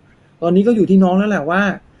กครับตอนนี้ก็อยู่ที่น้องแล้วแหละว่า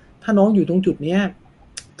ถ้าน้องอยู่ตรงจุดเนี้ย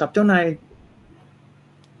กับเจ้านาย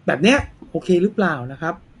แบบเนี้ยโอเคหรือเปล่านะค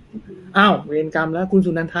รับอ้าวเวรกรรมแล้วคุณ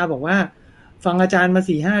สุนันทาบอกว่าฟังอาจารย์มา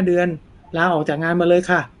 4-5 เดือนลาออกจากงานมาเลย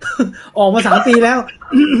ค่ะ ออกมา 3 ปีแล้ว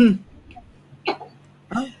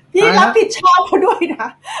พี่รับผิดชอบเขาด้วยนะ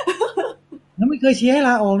แล้วไม่เคยเชียร์ให้ล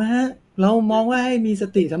าออกนะฮะเรามองว่าให้มีส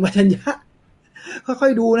ติสัมปชัญญะค่อ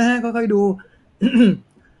ยๆดูนะฮะค่อยๆดู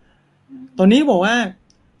ตอนนี้บอกว่า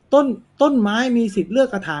ต้นไม้มีสิทธิ์เลือก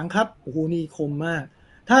กระถางครับโอ้โหนี่คมมาก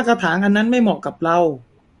ถ้ากระถางอันนั้นไม่เหมาะกับเรา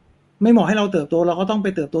ไม่เหมาะให้เราเติบโตเราก็ต้องไป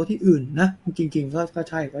เติบโตที่อื่นนะจริงๆก็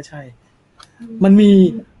ใช่มัน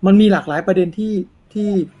มีหลากหลายประเด็น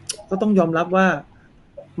ที่ก็ต้องยอมรับว่า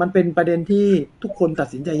มันเป็นประเด็นที่ทุกคนตัด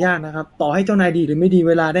สินใจยากนะครับต่อให้เจ้านายดีหรือไม่ดี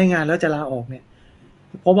เวลาได้งานแล้วจะลาออกเนี่ย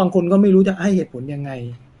เพราะบางคนก็ไม่รู้จะให้เหตุผลยังไง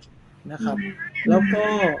นะครับแล้วก็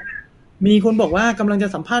มีคนบอกว่ากำลังจะ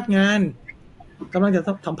สัมภาษณ์งาน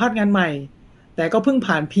ใหม่แต่ก็เพิ่ง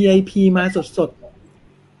ผ่าน PIP มาสด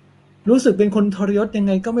ๆรู้สึกเป็นคนทรยศยังไ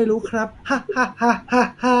งก็ไม่รู้ครับฮ่าฮ่าฮ่าฮ่า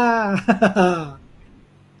ฮ่า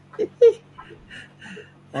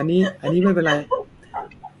อันนี้ไม่เป็นไร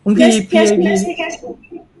บางที PIP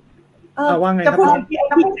ว่าไงครับอะ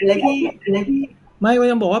ไรพี่ไม่ก็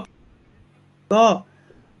ยังบอกว่าก็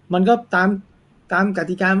มันก็ตามก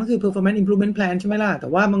ติกามันคือ performance improvement plan ใช่ไหมล่ะแต่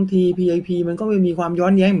ว่าบางที PIP มันก็มีความย้อ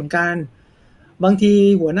นแย้งเหมือนกันบางที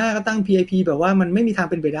หัวหน้าก็ตั้ง PIP แบบว่ามันไม่มีทาง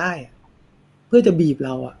เป็นไปได้เพื่อจะบีบเร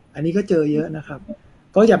าอันนี้ก็เจอเยอะนะครับ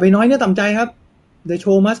ก็อย่าไปน้อยเนื้อต่ำใจครับ The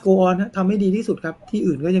show must go on ทำให้ดีที่สุดครับที่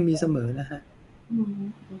อื่นก็ยังมีเสมอนะฮะ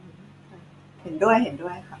เห็นด้วย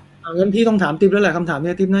ค่ะงั้นพี่ต้องถามติ๊บแล้วแหละคำถาม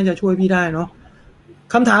นี้ติ๊บน่าจะช่วยพี่ได้เนาะ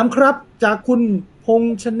คำถามครับจากคุณพง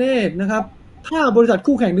ษ์ชเนศนะครับถ้าบริษัท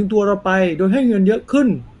คู่แข่งดึงตัวเราไปโดยให้เงินเยอะขึ้น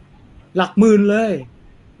หลักหมื่นเลย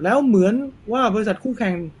แล้วเหมือนว่าบริษัทคู่แ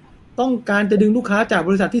ข่งต้องการจะดึงลูกค้าจากบ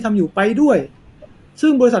ริษัทที่ทำอยู่ไปด้วยซึ่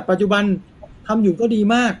งบริษัทปัจจุบันทำอยู่ก็ดี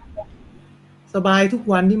มากสบายทุก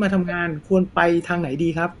วันที่มาทำงานควรไปทางไหนดี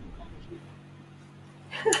ครับ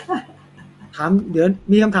ถามเดี๋ยว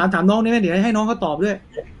มีคำถามถามน้องได้ไหมเดี๋ยวให้น้องเขาตอบด้วย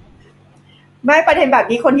ไม่ประเด็นแบบ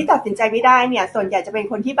นี้คนที่ตัดสินใจไม่ได้เนี่ยส่วนใหญ่จะเป็น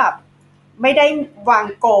คนที่แบบไม่ได้วาง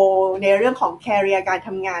โกในเรื่องของแคเรียการท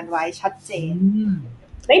ำงานไว้ชัดเจน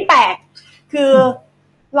ไม่แปลกคือ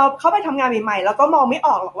เราเข้าไปทำงานใหม่ๆแล้วก็มองไม่อ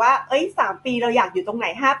อกหรอกว่า3 ปีเราอยากอยู่ตรงไหน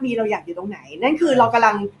5 ปีเราอยากอยู่ตรงไหนนั่นคือเรากำ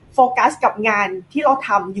ลังโฟกัสกับงานที่เราท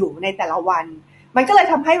ำอยู่ในแต่ละวันมันก็เลย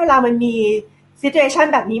ทำให้เวลามันมีซิทูเอชัน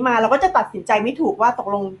แบบนี้มาเราก็จะตัดสินใจไม่ถูกว่าตก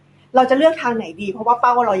ลงเราจะเลือกทางไหนดีเพราะว่าเป้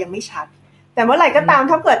าเรายังไม่ชัดแต่เมื่อไหร่ก็ตาม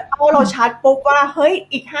ถ้าเกิดเป้าเราชัดปุ๊บว่าเฮ้ย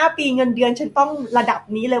อีก5 ปีเงินเดือนฉันต้องระดับ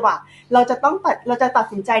นี้เลยว่ะเราจะตัด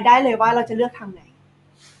สินใจได้เลยว่าเราจะเลือกทางไหน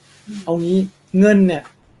เอางี้เงินเนี่ย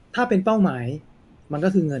ถ้าเป็นเป้าหมายมันก็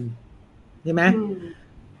คือเงินใช่ไหม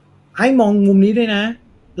ให้มองมุมนี้ด้วยนะ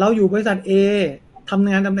เราอยู่บริษัท A ทำ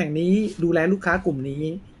งานตำแหน่งนี้ดูแลลูกค้ากลุ่มนี้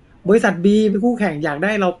บริษัท B เป็นคู่แข่งอยากไ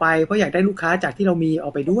ด้เราไปเพราะอยากได้ลูกค้าจากที่เรามีเอา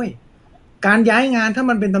ไปด้วยการย้ายงานถ้า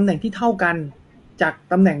มันเป็นตำแหน่งที่เท่ากันจาก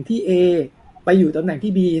ตำแหน่งที่ A ไปอยู่ตำแหน่ง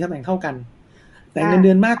ที่ B ตำแหน่งเท่ากันแต่เงินเ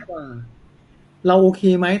ดือนมากกว่าเราโอเค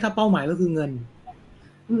ไหมถ้าเป้าหมายก็คือเงิน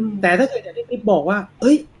แต่ถ้าเกิดอย่างที่ติ๊บบอกว่า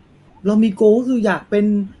เรามีโกก็คืออยากเป็น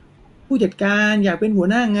ผู้จัดการอยากเป็นหัว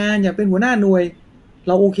หน้างานอยากเป็นหัวหน้าหน่วยเ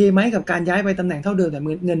ราโอเคไหมกับการย้ายไปตำแหน่งเท่าเดิมแต่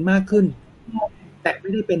เงินมากขึ้นแต่ไม่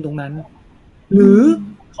ได้เป็นตรงนั้นหรือ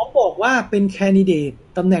เขาบอกว่าเป็นแคนดิเดต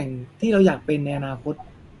ตำแหน่งที่เราอยากเป็นในอนาคต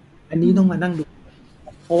อันนี้ต้องมานั่งดู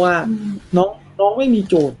เพราะว่าน้องไม่มี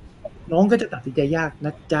โจทย์น้องก็จะตัดสินใจยากน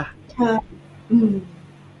ะจ๊ะ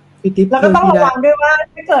พี่ติ๊บแล้วก็ต้องระวังด้วยว่า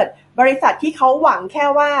ถ้าเกิดบริษัทที่เขาหวังแค่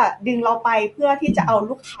ว่าดึงเราไปเพื่อที่จะเอา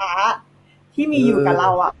ลูกค้าที่มีอยู่กับเรา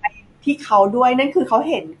อะไปที่เขาด้วยนั่นคือเขา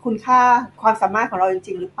เห็นคุณค่าความสามารถของเราจ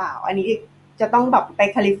ริงๆหรือเปล่าอันนี้จะต้องแบบไป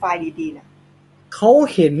คลิฟายดีๆนะเขา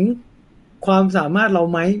เห็นความสามารถเรา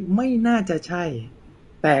ไหมไม่น่าจะใช่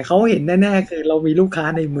แต่เขาเห็นแน่ๆคือเรามีลูกค้า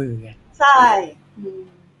ในมือไงใช่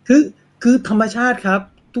คือคือธรรมชาติครับ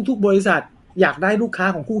ทุกๆบริษัทอยากได้ลูกค้า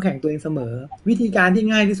ของคู่แข่งตัวเองเสมอวิธีการที่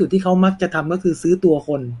ง่ายที่สุดที่เขามักจะทำก็คือซื้อตัวค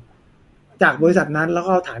นจากบริษัทนั้นแล้วก็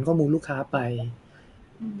เอาฐานข้อมูลลูกค้าไป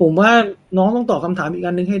ผมว่าน้องต้องตอบคำถามอีก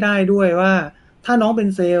อันนึงให้ได้ด้วยว่าถ้าน้องเป็น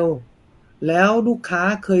เซลล์แล้วลูกค้า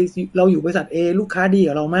เคยเราอยู่บริษัท A ลูกค้าดี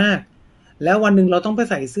กับเรามากแล้ววันหนึ่งเราต้องไป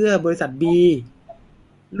ใส่เสื้อบริษัท B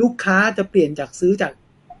ลูกค้าจะเปลี่ยนจากซื้อจาก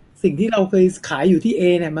สิ่งที่เราเคยขายอยู่ที่ A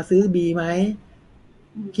เนี่ยมาซื้อ B ไหม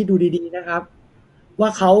คิดดูดีๆนะครับว่า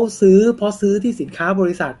เขาซื้อเพราะซื้อที่สินค้าบ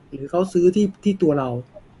ริษัทหรือเขาซื้อที่ตัวเรา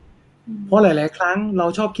เพราะหลายๆครั้งเรา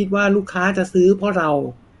ชอบคิดว่าลูกค้าจะซื้อเพราะเรา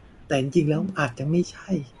แต่จริงๆแล้วอาจจะไม่ใช่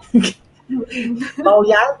เรา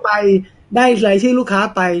ย้ายไปได้รายชื่อลูกค้า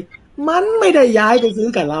ไปมันไม่ได้ย้ายไปซื้อ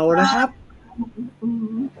กับเรานะครับ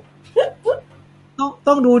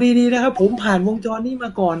ต้องดูดีๆนะครับผมผ่านวงจรนี้ม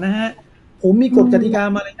าก่อนนะฮะผมมีกฎกติกา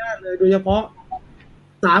มารยาทเลยโดยเฉพาะ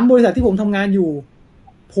3 บริษัทที่ผมทำงานอยู่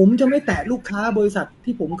ผมจะไม่แตะลูกค้าบริษัท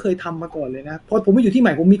ที่ผมเคยทำมาก่อนเลยนะพอผมมาอยู่ที่ให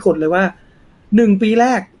ม่ผมมีกฎเลยว่า1 ปีแร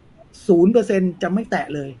ก 0% จะไม่แตะ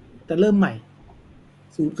เลยจะเริ่มใหม่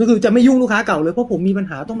ก็คือจะไม่ยุ่งลูกค้าเก่าเลยเพราะผมมีปัญ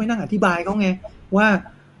หาต้องไปนั่งอธิบายเขาไงว่า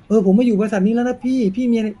ผมมาอยู่บริษัทนี้แล้วนะพี่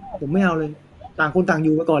มีอะไรผมไม่เอาเลยต่างคนต่างอ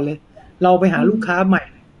ยู่ไปก่อนเลยเราไปหาลูกค้าใหม่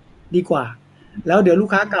ดีกว่าแล้วเดี๋ยวลูก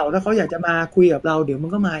ค้าเก่าถ้าเขาอยากจะมาคุยกับเราเดี๋ยวมัน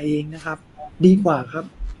ก็มาเองนะครับดีกว่าครับ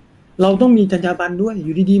เราต้องมีจรรยาบรรณด้วยอ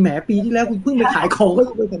ยู่ดีๆแหมปีที่แล้วคุณเพิ่งไปขายของก็อ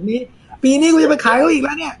ยู่บริษัทนี้ปีนี้กูจะไปขายเขาอีกแ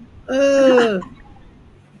ล้วเนี่ย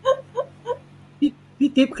พี่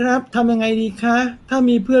ติ๊บครับทำยังไงดีคะถ้า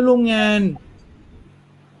มีเพื่อนร่วมงาน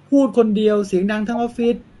พูดคนเดียวเสียงดังทั้งออฟฟิ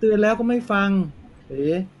ศเตือนแล้วก็ไม่ฟัง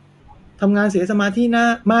ทำงานเสียสมาธิ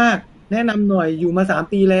มากแนะนำหน่อยอยู่มา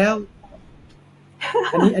3 ปีแล้ว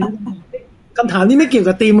อันนี้คำถามนี้ไม่เกี่ยว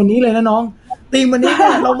กับธีมวันนี้เลยนะน้องธีมวันนี้เนี่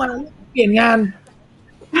ยเรามาเปลี่ยนงาน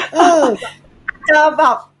จะแบ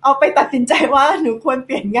บเอาไปตัดสินใจว่าหนูควรเป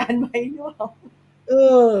ลี่ยนงานไหมหรือเปล่า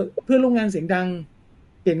เพื่อนร่วมงานเสียงดัง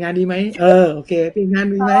เปลี่ยนงานดีไหมโอเคเปลี่ยนงาน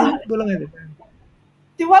ดีไหมเพื่อนร่วมงานเสียงดัง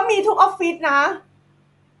ถือว่ามีทุกออฟฟิศนะ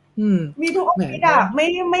มีทุกออฟฟิศอ่ะไ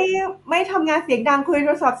ม่ทำงานเสียงดังคุยโท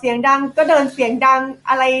รศัพท์เสียงดังก็เดินเสียงดัง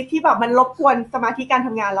อะไรที่แบบมันรบกวนสมาธิการท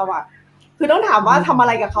ำงานเราอ่ะคือต้องถามว่าทำอะไ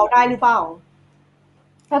รกับเขาได้หรือเปล่า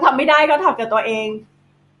ถ้าทำไม่ได้ก็ทำกับตัวเอง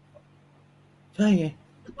ใช่ไง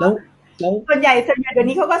แล้วส่วนใหญ่เดี๋ยว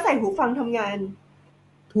นี้เขาก็ใส่หูฟังทำงาน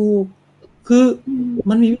ถูกคือ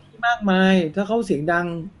มันมีวิธีมากมายถ้าเขาเสียงดัง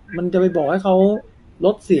มันจะไปบอกให้เขาล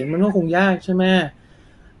ดเสียงมันก็คงยากใช่ไหม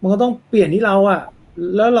มันก็ต้องเปลี่ยนที่เราอ่ะ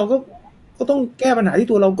แล้วเราก็ต้องแก้ปัญหาที่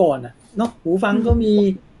ตัวเราก่อนอ่ะเนาะหูฟังก็มี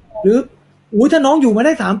หรือถ้าน้องอยู่มาไ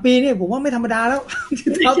ด้3 ปีเนี่ยผมว่าไม่ธรรมดาแล้ว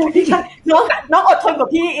น้องอดทนกว่า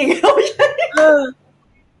พี่อีก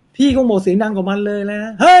พี่คงหมดเสียงดังกว่ามันเลยนะ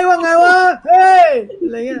เฮ้ยว่าไงวะเฮ้ยอ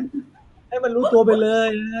ะไรเงี้ยให้มันรู้ตัวไปเลย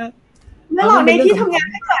นะแล้วหลังในที่ทำงาน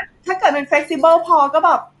ถ้าเกิดมัน flexible พอก็แ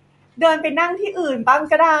บบเดินไปนั่งที่อื่นบ้าง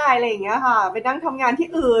ก็ได้อะไรอย่างเงี้ยค่ะไปนั่งทำงานที่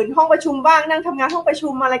อื่นห้องประชุมบ้างนั่งทำงานห้องประชุ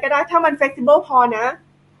มอะไรก็ได้ถ้ามัน flexible พอนะ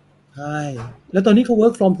ใช่แล้วตอนนี้เขา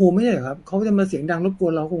work from home ไม่ใช่เหรอครับเขาจะมาเสียงดังรบกว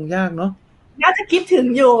นเราคงยากเนาะน่าจะคิดถึง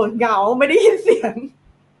อยู่เหงาไม่ได้ยินเสียง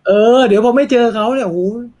เดี๋ยวพอไม่เจอเขาเนี่ยโอ้โห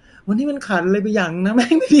วันนี้มันขาดอะไรไปอย่างนะไม่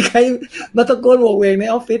มีใครมาตะโกนโวกเวกใน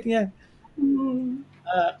ออฟฟิศเนี่ย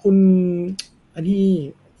คุณอันนี้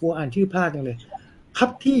กูอ่านชื่อพลาดจังเลยครับ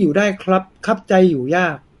ที่อยู่ได้ครับใจอยู่ยา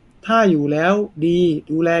กถ้าอยู่แล้วดี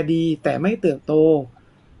ดูแลดีแต่ไม่เติบโต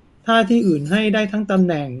ถ้าที่อื่นให้ได้ทั้งตำแ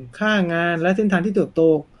หน่งค่างานและเส้นทางที่เติบโต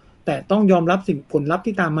แต่ต้องยอมรับสิ่งผลลัพธ์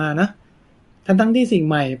ที่ตามมานะทั้งที่สิ่ง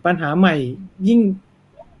ใหม่ปัญหาใหม่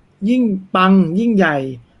ยิ่งปังยิ่งใหญ่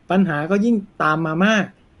ปัญหาก็ยิ่งตามมามาก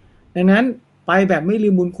ดังนั้นไปแบบไม่ลื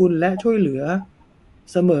มบุญคุณและช่วยเหลือ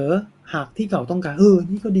เสมอหากที่เขาต้องการ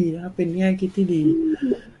นี่ก็ดีนะครับเป็นแง่คิดที่ดี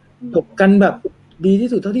จบกันแบบดีที่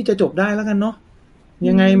สุดเท่าที่จะจบได้แล้วกันเนาะ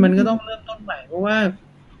ยังไงมันก็ต้องเริ่มต้นใหม่เพราะว่า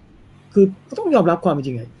คือก็ต้องยอมรับความจ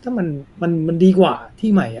ริงไงถ้ามันดีกว่าที่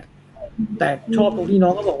ใหม่อ่ะแต่ชอบตรงที่น้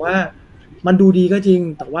องก็บอกว่ามันดูดีก็จริง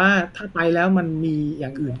แต่ว่าถ้าไปแล้วมันมีอย่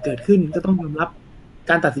างอื่นเกิดขึ้นก็ต้องยอมรับ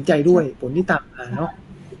การตัดสินใจด้วยผลที่ตามมาเนาะ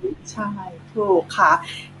ใช่ถูกค่ะ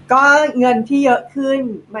ก็เงินที่เยอะขึ้น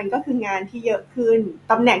มันก็คืองานที่เยอะขึ้น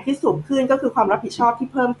ตำแหน่งที่สูงขึ้นก็คือความรับผิดชอบที่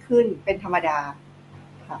เพิ่มขึ้นเป็นธรรมดา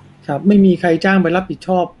ครับไม่มีใครจ้างไปรับผิดช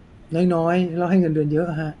อบน้อยๆแล้วให้เงินเดือนเยอ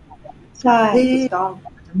ะฮะใช่ถูกต้อง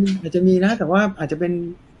อาจจะมีนะแต่ว่าอาจจะเป็น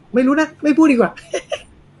ไม่รู้นะไม่พูดดีกว่า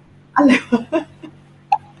อะไรวะ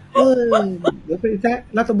เออเดี๋ยวไปแซะ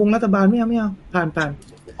รัฐบาลไม่เอาผ่าน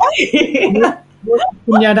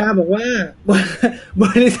คุณยาดาบอกว่าบ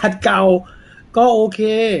ริษัทเก่าก็โอเค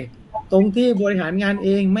ตรงที่บริหารงานเอ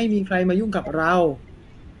งไม่มีใครมายุ่งกับเรา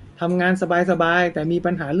ทำงานสบายๆแต่มี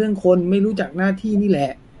ปัญหาเรื่องคนไม่รู้จักหน้าที่นี่แหล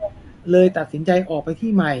ะเลยตัดสินใจออกไป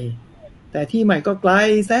ที่ใหม่แต่ที่ใหม่ก็ไกล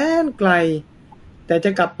แสนไกลแต่จ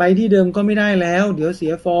ะกลับไปที่เดิมก็ไม่ได้แล้วเดี๋ยวเสี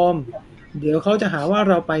ยฟอร์มเดี๋ยวเขาจะหาว่า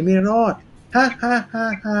เราไปไม่รอดฮ่า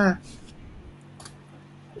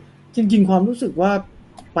จริงๆความรู้สึกว่า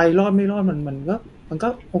ไปรอดไม่รอดมันก็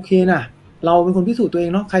โอเคนะเราเป็นคนพิสูจน์ตัวเอ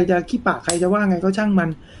งเนาะใครจะขี้ปากใครจะว่าไงก็ช่างมัน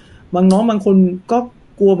บางคนก็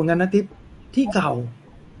กลัวเหมือนกันนะทิปที่เก่า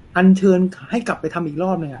อัญเชิญให้กลับไปทำอีกร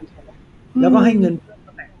อบนึงอะแล้วก็ให้เงิน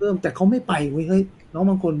เพิ่มแต่เขาไม่ไปเว้ยเฮ้ยน้อง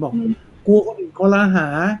บางคนบอกกลัวคนอื่นกล่าวหา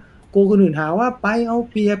กลัวคนอื่นหาว่าไปเอา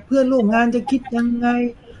เปรียบเพื่อนร่วมงานจะคิดยังไง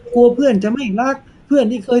กลัวเพื่อนจะไม่รักเพื่อน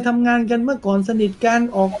ที่เคยทำงานกันเมื่อก่อนสนิทกัน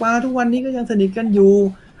ออกมาทุกวันนี้ก็ยังสนิทกันอยู่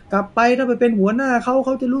กลับไปถ้าไปเป็นหัวหน้าเข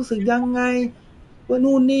าจะรู้สึกยังไงว่า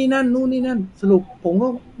นู่นนี่นั่นสรุปผมก็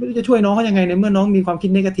ไม่รู้จะช่วยน้องเขายังไงในเมื่อน้องมีความคิด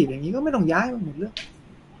เนกาทีฟอย่างนี้ก็ไม่ต้องย้ายมาหมดเรื่อง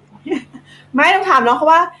ไม่ต้องถามน้องเขา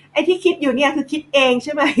ว่าไอ้ที่คิดอยู่เนี่ยคือคิดเองใ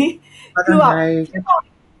ช่ไหมคือแบบ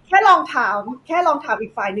แค่ลองถามอี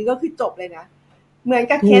กฝ่ายนึงก็คือจบเลยนะเหมือน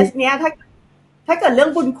กับเคสเนี้ยถ้าเกิดเรื่อ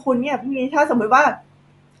งบุญคุณเนี่ยพี่ถ้าสมมติว่า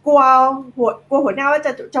กลัวหัวหน้าว่า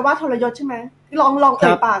จะว่าทรยศใช่ไหมลองเ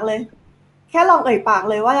อ่ยปากเลยแค่ลองเอ่ยปาก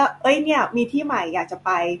เลยว่าเอ้ยเนี่ยมีที่ใหม่อยากจะไ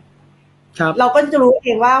ปเราก็จะรู้เอ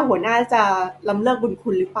งว่าหัวหน้าจะล้ำเลิกบุญคุ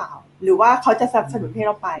ณหรือเปล่าหรือว่าเขาจะสนับสนุนให้เ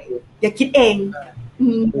ราไปอย่าคิดเอง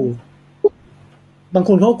บางค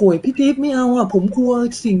นเขากลัวพี่ทิพย์ไม่เอาอ่ะผมกลัว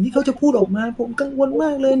สิ่งที่เขาจะพูดออกมาผมกังวลม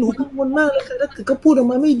ากเลยหนูกังวลมากเลยถ้าเกิดเขาพูดออก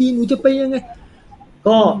มาไม่ดีหนูจะไปยังไง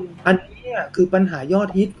ก็อันนี้คือปัญหายอด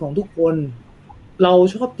ฮิตของทุกคนเรา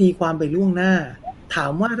ชอบตีความไปล่วงหน้าถา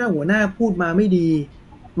มว่าถ้าหัวหน้าพูดมาไม่ดี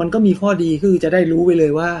มันก็มีข้อดีคือจะได้รู้ไปเล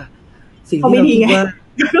ยว่าสิ่งที่เราคิดว่า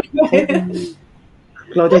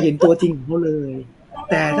เราจะเห็นตัวจริงของเขาเลย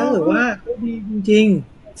แต่ถ้าเกิดว่าเขาดีจริง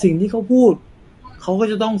ๆสิ่งที่เขาพูดเขาก็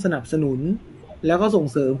จะต้องสนับสนุนแล้วก็ส่ง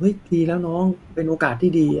เสริมเฮ้ยดีแล้วน้องเป็นโอกาส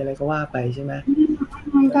ที่ดีอะไรก็ว่าไปใช่ไหม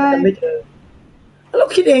แต่ไม่เจอเรา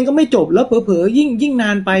คิดเองก็ไม่จบแล้วเผลอๆยิ่งนา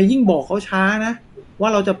นไปยิ่งบอกเขาช้านะว่า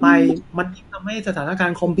เราจะไปมันยิ่งทำให้สถานการ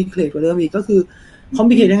ณ์คอมพลีเคทกว่าเดิมอีกก็คือคอมพ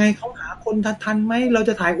ลีเคทยังไงเขาหาคนทันไหมเราจ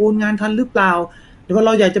ะถ่ายโอนงานทันหรือเปล่าหรือว่าเร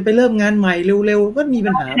าอยากจะไปเริ่มงานใหม่เร็วๆก็มี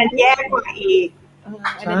ปัญหาแย่กว่าอีก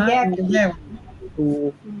ใช่แย่ถู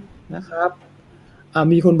กนะครับ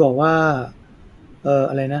มีคนบอกว่า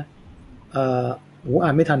อะไรนะโหอ่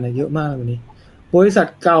านไม่ทันเลยเยอะมากวันนี้บริษัท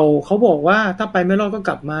เก่าเขาบอกว่าถ้าไปไม่รอดก็ก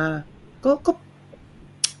ลับมา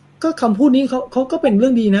ก็คำพูดนี้เขาก็เป็นเรื่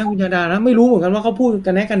องดีนะคุณยาดานะไม่รู้เหมือนกันว่าเขาพูด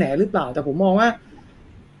กันแน่กันแหนหรือเปล่าแต่ผมมองว่า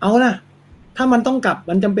เอาล่ะถ้ามันต้องกลับ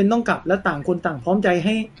มันจำเป็นต้องกลับแล้วต่างคนต่างพร้อมใจใ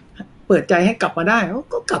ห้เปิดใจให้กลับมาได้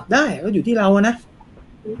ก็กลับได้ก็อยู่ที่เรานะ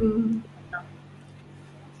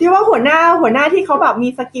ที่ว่าหัวหน้าที่เขาแบบมี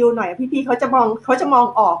สกิลหน่อยพี่เขาจะมอง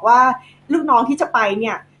ออกว่าลูกน้องที่จะไปเ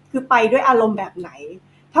นี่ยคือไปด้วยอารมณ์แบบไหน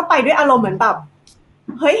ถ้าไปด้วยอารมณ์เหมือนแบบ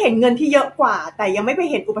เฮ้ยเห็นเงินที่เยอะกว่าแต่ยังไม่ไป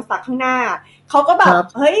เห็นอุปสรรคข้างหน้าเขาก็แบบ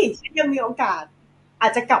เฮ้ยฉันยังมีโอกาสอา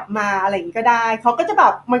จจะกลับมาอะไรอย่างนี้ก็ได้เขาก็จะแบ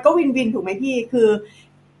บมันก็วินถูกไหมพี่คือ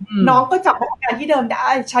น้องก็จับมาทำงานที่เดิมได้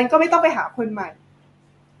ฉันก็ไม่ต้องไปหาคนใหม่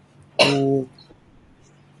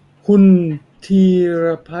คุณธีร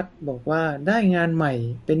พัฒน์บอกว่าได้งานใหม่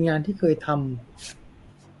เป็นงานที่เคยท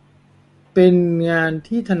ำเป็นงาน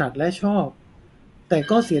ที่ถนัดและชอบแต่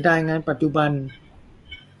ก็เสียดายงานปัจจุบัน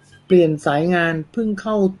เปลี่ยนสายงานเ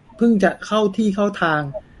พิ่งจะเข้าที่เข้าทาง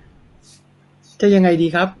จะยังไงดี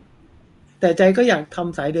ครับแต่ใจก็อยากท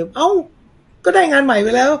ำสายเดิมก็ได้งานใหม่ไป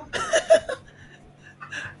แล้ว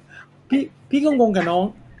พี่ก็งงกับน้อง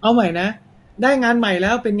เอาใหม่นะได้งานใหม่แล้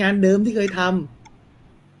วเป็นงานเดิมที่เคยท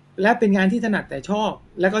ำและเป็นงานที่ถนัดแต่ชอบ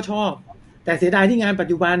และก็ชอบแต่เสียดายที่งานปัจ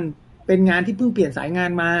จุบันเป็นงานที่เพิ่งเปลี่ยนสายงา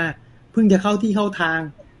นมาเพิ่งจะเข้าที่เข้าทาง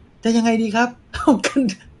จะยังไงดีครับ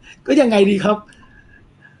ก็ยังไงดีครับ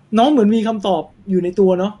น้องเหมือนมีคำตอบอยู่ในตัว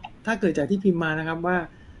เนาะถ้าเกิดจากที่พิมพ์มานะครับว่า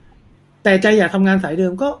แต่ใจอยากทำงานสายเดิ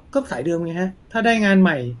มก็สายเดิมไงฮะถ้าได้งานให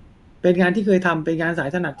ม่เป็นงานที่เคยทำเป็นงานสาย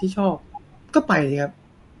ถนัดที่ชอบก็ไปเลยครับ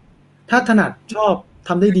ถ้าถนัดชอบท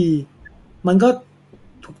ำได้ดีมันก็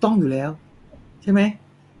ถูกต้องอยู่แล้วใช่ไหม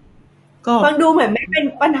ก็ฟังดูเหมือนไม่เป็น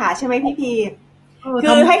ปัญหาใช่ไหมพี่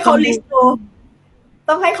คือให้เขาลิสต์ดู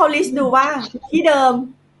ต้องให้เขาลิสต์ดูว่าที่เดิม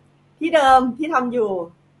ที่ทำอยู่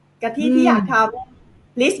กับที่อยากท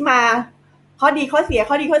ำลิสต์มาข้อดีข้อเสีย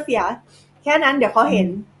แค่นั้นเดี๋ยวเขาเห็น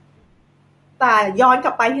แต่ย้อนก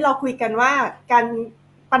ลับไปที่เราคุยกันว่าการ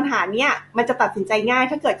ปัญหาเนี้ยมันจะตัดสินใจง่าย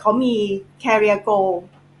ถ้าเกิดเขามี career goal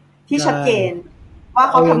ที่ชัดเจนว่า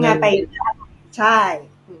เขาทำงานไปใช่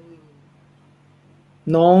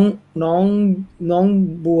น้องน้องน้อง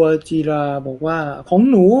บัวจีราบอกว่าของ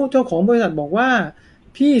หนูเจ้าของบริษัทบอกว่า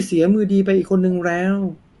พี่เสียมือดีไปอีกคนนึงแล้ว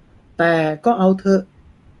แต่ก็เอาเถอะ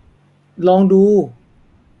ลองดู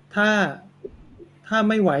ถ้า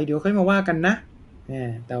ไม่ไหวเดี๋ยวค่อยมาว่ากันนะ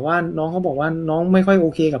แต่ว่าน้องเขาบอกว่าน้องไม่ค่อยโอ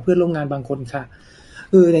เคกับเพื่อนร่วมงานบางคนค่ะ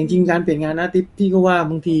แต่จริงๆการเปลี่ยนงานนะที่ก็ว่า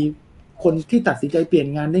บางทีคนที่ตัดสินใจเปลี่ยน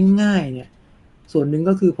งานได้ง่ายเนี่ยส่วนหนึ่ง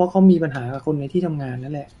ก็คือเพราะเขามีปัญหากับคนในที่ทำงาน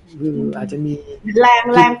นั่นแหละคืออาจจะมี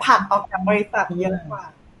แรงผลักออกจากบริษัทเยอะกว่า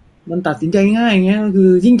มันตัดสินใจง่ายอย่างเงี้ยก็คือ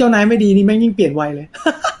ยิ่งเจ้านายไม่ดีนี่แม่งยิ่งเปลี่ยนไวเลย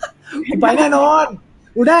ไปแน่นอน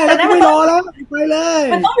กูได้แล้วไม่รอแล้วไปเลย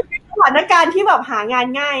มันต้องมีสถานการณ์ที่แบบหางาน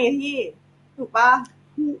ง่ายพี่ถูกป่ะ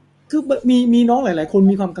คือมีน้องหลายๆคน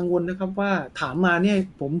มีความกังวลนะครับว่าถามมาเนี่ย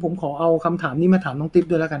ผมขอเอาคำถามนี้มาถามน้องติ๊บ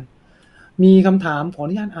ด้วยแล้วกันมีคำถามขออ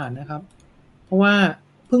นุญาตอ่านนะครับเพราะว่า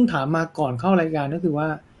เพิ่งถามมาก่อนเข้ารายการก็คือว่า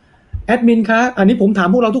แอดมินคะอันนี้ผมถาม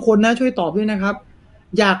พวกเราทุกคนนะช่วยตอบด้วยนะครับ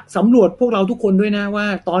อยากสำรวจพวกเราทุกคนด้วยนะว่า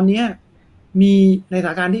ตอนนี้มีในสถ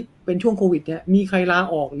านการณ์ที่เป็นช่วงโควิดเนี่ยมีใครลา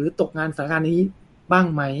ออกหรือตกงานสถานการณ์นี้บ้าง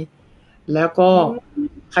ไหมแล้วก็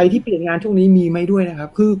ใครที่เปลี่ยนงานช่วงนี้มีไหมด้วยนะครับ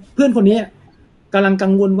คือเพื่อนคนนี้กำลังกั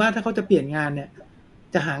งวลว่าถ้าเขาจะเปลี่ยนงานเนี่ย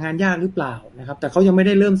จะหางานยากหรือเปล่านะครับแต่เขายังไม่ไ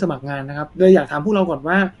ด้เริ่มสมัครงานนะครับเลยอยากถามพวกเราก่อน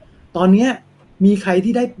ว่าตอนนี้มีใคร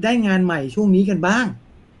ที่ได้งานใหม่ช่วงนี้กันบ้าง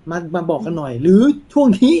มาบอกกันหน่อยหรือช่วง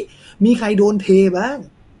นี้มีใครโดนเทบ้าง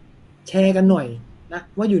แชร์กันหน่อยนะ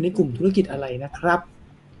ว่าอยู่ในกลุ่มธุรกิจอะไรนะครับ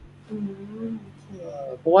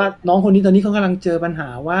เพราะว่าน้องคนนี้ตอนนี้เขากำลังเจอปัญหา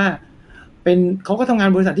ว่าเขาก็ทำงาน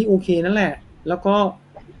บริษัทที่โอเคนั่นแหละแล้วก็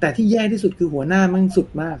แต่ที่แย่ที่สุดคือหัวหน้ามันสุด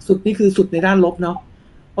มากสุดนี่คือสุดในด้านลบเนาะ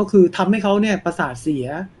ก็คือทำให้เขาเนี่ยประสาทเสีย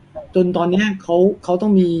จนตอนนี้เขาต้อ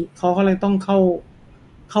งมีเขาเลยต้องเ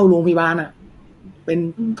ข้าโรงพยาบาลอ่ะเป็น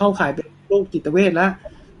เข้าข่ายเป็นโรคจิตเวชแล้ว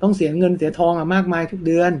ต้องเสียเงินเสียทองมากมายทุกเ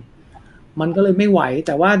ดือนมันก็เลยไม่ไหวแ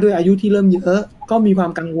ต่ว่าด้วยอายุที่เริ่มเยอะก็มีควา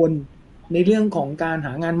มกังวลในเรื่องของการห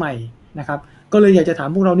างานใหม่นะครับก็เลยอยากจะถาม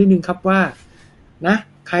พวกเรานิดนึงครับว่านะ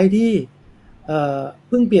ใครที่เ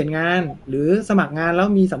พิ่งเปลี่ยนงานหรือสมัครงานแล้ว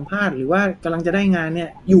มีสัมภาษณ์หรือว่ากำลังจะได้งานเนี่ย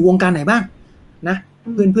อยู่วงการไหนบ้างนะ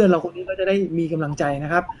เพื่อนเราคนนี้ก็จะได้มีกำลังใจน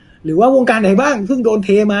ะครับหรือว่าวงการไหนบ้างเพิ่งโดนเท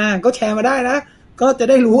มาก็แชร์มาได้นะก็จะ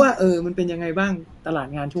ได้รู้ว่ามันเป็นยังไงบ้างตลาด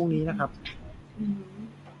งานช่วงนี้นะครับ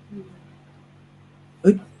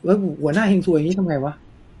แล้วหัวหน้าเฮงซวยนี้ทำไงวะ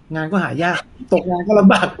งานก็หายากตกงานก็ล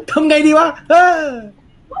ำบากทำไงดีวะ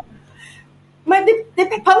ไม่ได้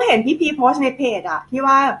เพิ่งเห็นพี่พีโพสในเพจอะที่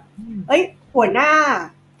ว่าหัวหน้า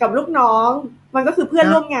กับลูกน้องมันก็คือเพื่อน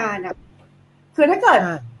ร่วมงานอะคือถ้าเกิด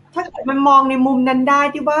มันมองในมุมนั้นได้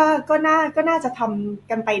ที่ว่าก็น่าจะทำ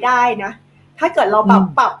กันไปได้นะถ้าเกิดเราแบบ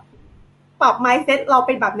ปรับ mindset เราเ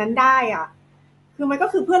ป็นแบบนั้นได้อ่ะคือมันก็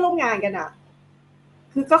คือเพื่อนร่วมงานกันอ่ะ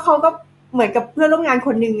คือก็เขาก็เหมือนกับเพื่อนร่วมงานค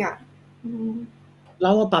นนึงอ่ะเร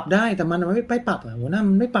าปรับได้แต่มันไม่ปรับอ่ะหัวหน้า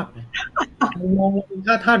มันไม่ปรับไงมอง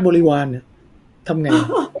ค่าทาสบริวารเนี่ยทำไง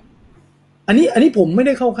อันนี้ผมไม่ไ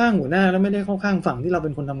ด้เข้าข้างหัวหน้าแล้วไม่ได้เข้าข้างฝั่งที่เราเป็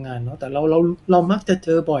นคนทำงานเนาะแต่เรามักจะเจ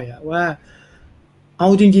อบ่อยอ่ะว่าเอา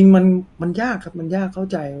จริงๆมันยากครับมันยากเข้า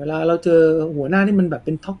ใจเวลาเราเจอหัวหน้าที่มันแบบเ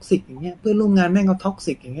ป็นท็อกซิกอย่างเงี้ยเพื่อนร่วมงานแม่งก็ท็อก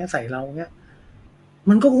ซิกอย่างเงี้ยใส่เราเงี้ย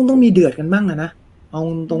มันก็คงต้องมีเดือดกันบ้างนะเอา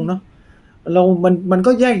ตรงเนาะมัน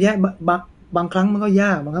ก็แยกแยะบางครั้งมันก็ย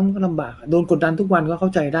ากบางครั้งมันก็ลำบากโดนกดดันทุกวันก็เข้า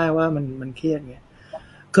ใจได้ว่ามันเครียดเงี้ย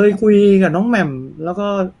เคยคุยกับน้องแหม่มแล้วก็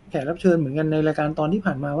แขกรับเชิญเหมือนกันในรายการตอนที่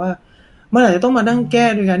ผ่านมาว่าเมื่อไหร่จะต้องมานั่งแก้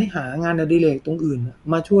โดยการที่หางานอดิเรกตรงอื่น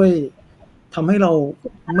มาช่วยทำให้เรา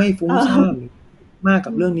ไม่ฟุ้งซ่านมาก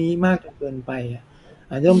กับเรื่องนี้มากจนเกินไป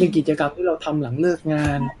อาจจะต้องเป็นกิจกรรมที่เราทำหลังเลิกงา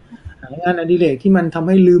นหางานอดิเรกที่มันทำใ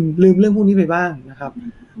ห้ลืมเรื่องพวกนี้ไปบ้างนะครับ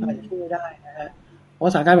อาจจะช่วยได้นะฮะเพรา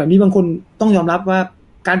ะสถานการณ์แบบนี้บางคนต้องยอมรับว่า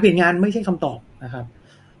การเปลี่ยนงานไม่ใช่คำตอบนะครับ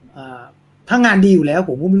ถ้างานดีอยู่แล้วผ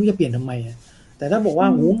มก็ไม่รู้จะเปลี่ยนทำไมแต่ถ้าบอกว่า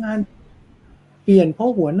โหงานเปลี่ยนเพรา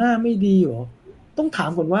ะหัวหน้าไม่ดีหรอต้องถา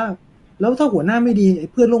มก่อนว่าแล้วถ้าหัวหน้าไม่ดี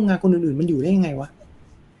เพื่อนร่วมงานคนอื่นๆมันอยู่ได้ยังไงวะ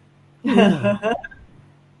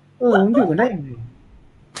มันอยู่กันได้ยังไง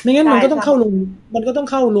ไม่งั้นมันก็ต้องเข้า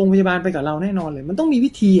โรงพยาบาลไปกับเราแน่นอนเลยมันต้องมี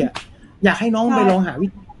วิธีอยากให้น้องไปลองหาวิ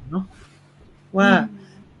ธีเนาะว่า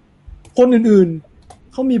คนอื่น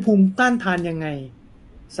ๆเขามีภูมิต้านทานยังไง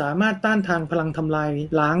สามารถต้านทานพลังทำลาย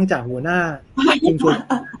ล้างจากหัวหน้าชุมชน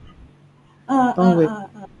ต้องเว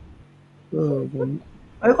ผม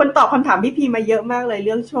คนตอบคำถามพี่พีมาเยอะมากเลยเ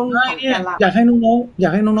รื่องช่วงของการลาอยากให้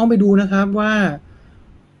น้องๆไปดูนะครับว่า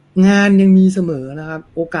งานยังมีเสมอนะครับ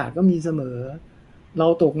โอกาสก็มีเสมอเรา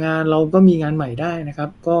ตกงานเราก็มีงานใหม่ได้นะครับ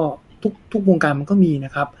ก็ทุกวงการมันก็มีน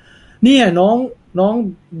ะครับเนี่ยน้อง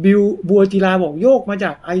บิวบัวจิราบอกโยกมาจ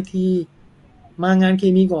าก IT มางานเค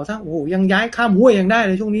มีก่อสร้างโอ้โหยังย้ายข้ามห้วยยังได้เ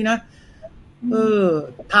ลยช่วงนี้นะ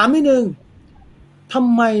ถามนิดนึงท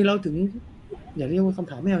ำไมเราถึงอย่าเรียกว่าคำ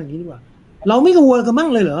ถามไม่เอาอย่างนี้ดีกว่าเราไม่กลัวกันมั่ง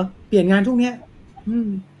เลยเหรอเปลี่ยนงานช่วงเนี้ย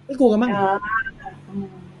ไม่กลัวกันมั่ง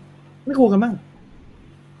ไม่กลัวกันมั่ง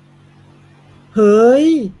เฮ้ย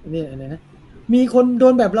เนี่ยอะไรนะมีคนโด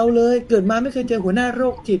นแบบเราเลยเกิดมาไม่เคยเจอหัวหน้าโร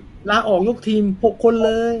คจิตลาออกยกทีม6 คนเ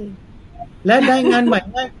ลยและได้งานใหม่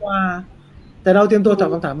ง่ายกว่าแต่เราเตรียมตัวตอบ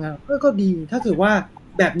คำถามงานก็ดีถ้าเกิดว่า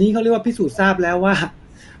แบบนี้เขาเรียกว่าพิสูจน์ทราบแล้วว่า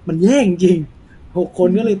มันแย่จริง6 คน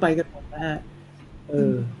ก็เลยไปกันหมดนะฮะ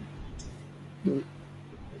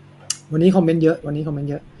วันนี้คอมเมนต์เยอะ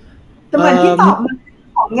แต่เหมือนที่ตอบ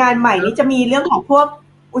ของงานใหม่นี้จะมีเรื่องของพวก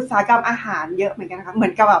อุตสาหกรรมอาหารเยอะเหมือนกันนะคะเหมื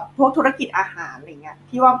อนกับแบบพวกธุรกิจอาหารอะไรเงี้ย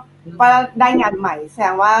ที่ว่าได้งานใหม่แสด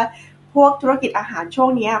งว่าพวกธุรกิจอาหารช่วง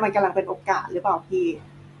นี้มันกำลังเป็นโอกาสหรือเปล่าพี่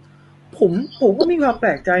ผมก็มีความแปล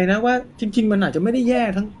กใจนะว่าจริงๆมันอาจจะไม่ได้แย่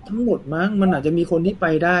ทั้งหมดมั้งมันอาจจะมีคนที่ไป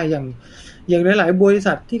ได้อย่างหลายๆบริ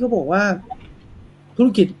ษัทที่เขาบอกว่าธุร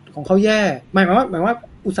กิจของเขาแย่หมายว่า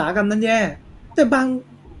อุตสาหกรรมนั้นแย่แต่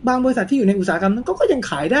บางบริษัทที่อยู่ในอุตสาหกรรมนั้นก็ยัง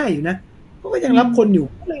ขายได้อยู่นะก็ยังรับคนอยู่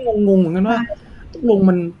ก็เลยงงเหมือนกันว่าตกลง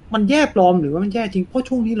มันแย่ปลอมหรือว่ามันแย่จริงเพราะ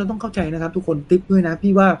ช่วงนี้เราต้องเข้าใจนะครับทุกคนติ๊บด้วยนะ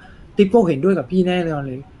พี่ว่าติ๊บก็เห็นด้วยกับพี่แน่เ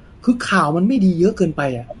ลยคือข่าวมันไม่ดีเยอะเกินไป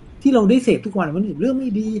อ่ะที่เราได้เสพทุกวันมันเรื่องไ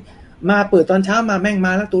ม่ดีมาเปิดตอนเช้ามาแม่งม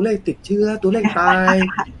าแล้วตัวเลขติดเชื้อตัวเลขตาย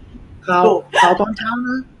ข่าวตอนเช้าน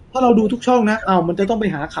ะถ้าเราดูทุกช่องนะมันจะต้องไป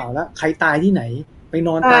หาข่าวแล้วใครตายที่ไหนไปน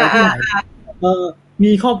อนตายที่ไหน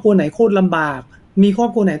มีครอบครัวไหนโคตรลำบากมีครอบ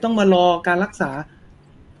ครัวไหนต้องมารอการรักษา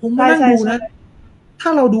ผมมานั่งดูนะถ้า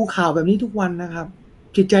เราดูข่าวแบบนี้ทุกวันนะครับ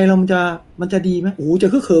จิตใจเรามันจะดีไหมโอ้จะ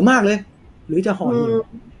คึกเขิมมากเลยหรือจะห่อเหี่ย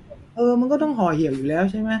วมันก็ต้องห่อเหี่ยวอยู่แล้ว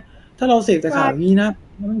ใช่ไหมถ้าเราเสพแต่ข่าวอย่างนี้นะ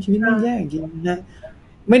ชีวิตมันแย่จริงนะ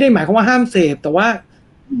ไม่ได้หมายความว่าห้ามเสพแต่ว่า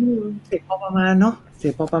เสพพอประมาณเนาะเส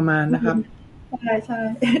พพอประมาณนะครับใช่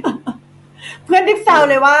เพื่อนดิฟแซว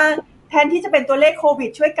เลยว่าแทนที่จะเป็นตัวเลขโควิด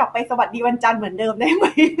ช่วยกลับไปสวัสดีวันจันทร์เหมือนเดิมได้ไหม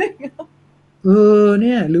เ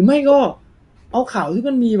นี่ยหรือไม่ก็เอาข่าวที่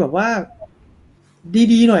มันมีแบบว่า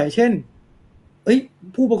ดีๆหน่อยเช่น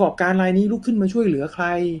ผู้ประกอบการรายนี้ลุกขึ้นมาช่วยเหลือใคร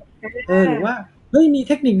หรือว่ามีเ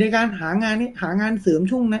ทคนิคในการหางานเสริม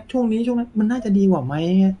ช่วงนี้ช่วงนั้นมันน่าจะดีกว่าไหม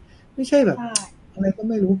ไม่ใช่แบบอะไรก็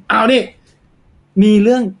ไม่รู้นี่มีเ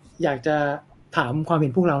รื่องอยากจะถามความเห็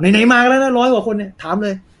นพวกเราไหนๆมาแล้วนะ100 กว่าคนเนี่ยถามเล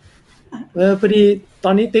ยพอดีต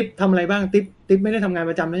อนนี้ติ๊บทำอะไรบ้างติ๊บไม่ได้ทำงาน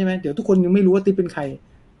ประจำแล้วใช่ไหมเดี๋ยวทุกคนยังไม่รู้ว่าติ๊บเป็นใคร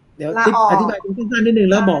เดี๋ยวติ๊บอธิบายสั้นๆนิดนึง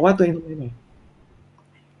แล้วบอกว่าตัวเองทำอะไรหน่อย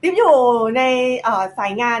ติ๊บอยู่ในสา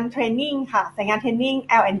ยงานเทรนนิ่งค่ะสายงานเทรนนิ่ง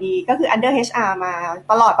L&D ก็คือ under HR มา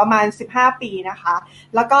ตลอดประมาณ15 ปีนะคะ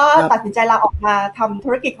แล้วก็ตัดสินใจลาออกมาทำธุ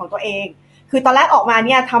รกิจของตัวเองคือตอนแรกออกมาเ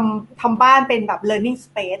นี่ยทำบ้านเป็นแบบ learning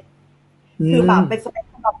space คือแบบเป็นสเปซ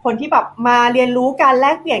สำหรับคนที่แบบมาเรียนรู้การแล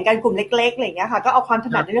กเปลี่ยนกันกลุ่มเล็กๆอะไรอย่างเงี้ยค่ะก็เอาความถ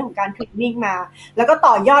นัดในเรื่องของการเทรนนิ่งมาแล้วก็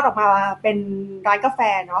ต่อยอดออกมาเป็นร้านกาแฟ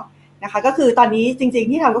เนาะนะคะก็คือตอนนี้จริงๆ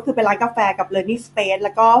ที่ทำก็คือเป็นร้านกาแฟกับ learning space แ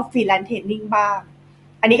ล้วก็ freelance training บ้าง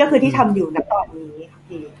อันนี้ก็คือที่ทำอยู่ณตอนนี้ค่ะ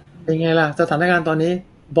พี่เป็นไงล่ะสถานการณ์ตอนนี้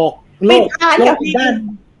บอกโลกด้าน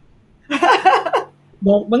บ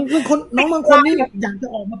อกบางคนน้องบางคนนี่อยากจะ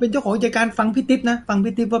ออกมาเป็นเจ้าของกิจการฟังพี่ติ๊บนะฟัง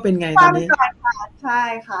พี่ติ๊บว่าเป็นไงตอนนี้ใช่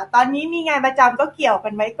ค่ะตอนนี้มีงานประจำก็เกี่ยวกั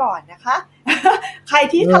นไว้ก่อนนะคะใคร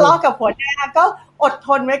ที่ทะเลาะกับหัวหน้าก็อดท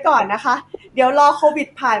นไว้ก่อนนะคะเดี๋ยวรอโควิด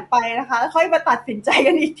ผ่านไปนะคะแล้วค่อยมาตัดสินใจ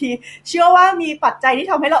กันอีกทีเชื่อว่ามีปัจจัยที่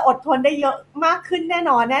ทำให้เราอดทนได้เยอะมากขึ้นแน่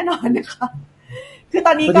นอนนะคะคือต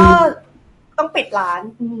อนนี้ก็ต้องปิดร้าน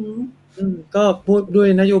ก็พูดด้วย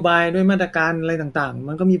นโยบายด้วยมาตรการอะไรต่างๆ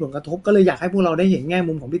มันก็มีผลกระทบก็เลยอยากให้พวกเราได้เห็นแง่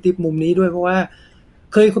มุมของพี่ติ๊บมุมนี้ด้วยเพราะว่า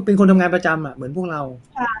เคยเป็นคนทำงานประจำเหมือนพวกเรา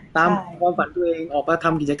ตามความฝันตัวเองออกมาท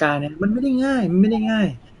ำกิจการเนี่ยมันไม่ได้ง่าย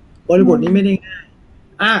บริบทนี้ไม่ได้ง่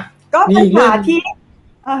ายก็เป็นปัญหาที่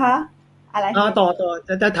อะไรต่อ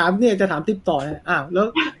จะถามติ๊บต่อเนี่ยแล้ว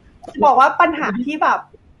บอกว่าปัญหาที่แบบ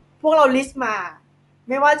พวกเราลิสต์มา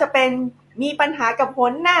ไม่ว่าจะเป็นมีปัญหากับหัว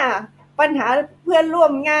หน้าปัญหาเพื่อนร่ว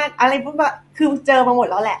มงานอะไรพวกนี้คือเจอมาหมด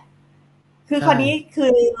แล้วแหละคือคราวนี้คื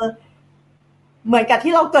อเหมือนกับ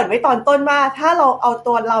ที่เราเกริ่นไว้ตอนต้นว่าถ้าเราเอา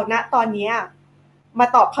ตัวเราณตอนนี้มา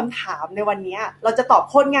ตอบคำถามในวันนี้เราจะตอบ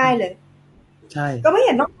โคตรง่ายเลยใช่ก็ไม่เ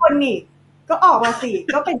ห็นต้องคนนี่ก็ออกมาสิ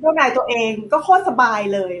ก็เป็นเจ้านายตัวเองก็โคตรสบาย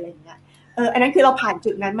เลยอะไรอย่างเงี้ยอันนั้นคือเราผ่าน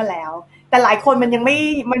จุดนั้นมาแล้วแต่หลายคนมันยังไ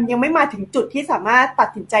ม่มาถึงจุดที่สามารถตัด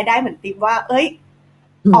สินใจได้เหมือนติ๊บว่า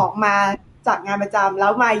ออกมาจากงานประจำแล้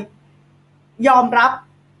วมายอมรับ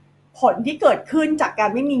ผลที่เกิดขึ้นจากการ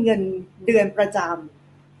ไม่มีเงินเดือนประจ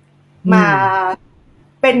ำมา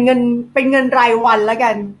เป็นเงินรายวันแล้วกั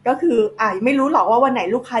นก็คือไม่รู้หรอกว่าวันไหน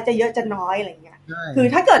ลูกค้าจะเยอะจะน้อยอะไรเงี้ยคือ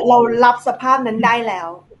ถ้าเกิดเรารับสภาพนั้นได้แล้ว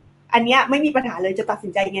อันเนี้ยไม่มีปัญหาเลยจะตัดสิ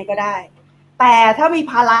นใจยังไงก็ได้ แต่ถ้ามี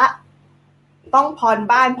ภาระต้องผ่อน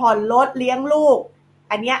บ้านผ่อนรถเลี้ยงลูก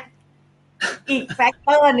อันเนี้ยอีกแฟกเต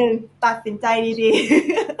อร์หนึ่งตัดสินใจดี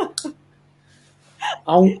ๆเ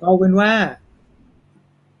อาเป็นว่า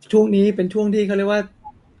ช่วงนี้เป็นช่วงที่เขาเรียกว่า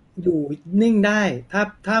อยู่นิ่งได้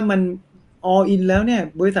ถ้ามัน all in แล้วเนี่ย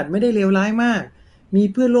บริษัทไม่ได้เลวร้ายมากมี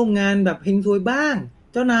เพื่อนร่วมงานแบบเฮงซวยบ้าง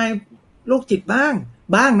เจ้านายโรคจิตบ้าง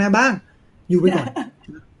นะบ้างอยู่ไปก่อน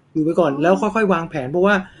อยู่ไปก่อนแล้วค่อยๆวางแผนเพราะ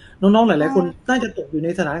ว่าน้องๆหลายๆคนน่าจะตกอยู่ใน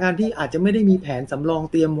สถานการณ์ที่อาจจะไม่ได้มีแผนสำรอง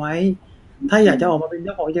เตรียมไว้ถ้าอยากจะออกมาเป็นเ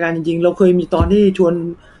จ้าของกิจการจริงๆเราเคยมีตอนที่ช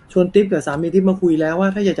วนติ๊บกับสามีติ๊บมาคุยแล้วว่า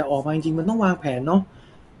ถ้าอยากจะออกมาจริงๆมันต้องวางแผนเนาะ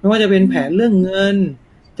ไม่ว่าจะเป็นแผนเรื่องเงิน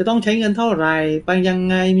จะต้องใช้เงินเท่าไหร่ไปยัง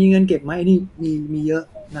ไงมีเงินเก็บไหมนี่มีเยอะ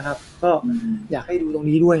นะครับก็อยากให้ดูตรง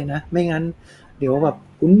นี้ด้วยนะไม่งั้นเดี๋ยวแบบ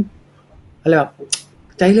คุณอะไรแบบ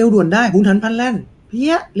ใจเร็วด่วนได้หุนหันพลันแล่นเพี้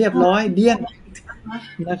ยเรียบร้อยเดี้ยง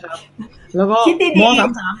นะครับแล้วก็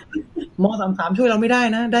ม.33ช่วยเราไม่ได้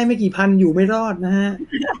นะได้ไม่กี่พันอยู่ไม่รอดนะฮะ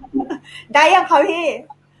ได้ยังคะพี่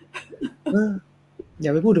อย่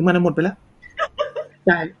าไปพูดถึงมันหมดไปแล้ว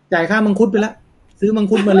จ่ายค่ามังคุดไปแล้วซื้อมัง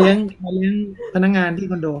คุดมาเลี้ยงพนักงานที่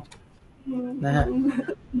คอนโดนะฮะ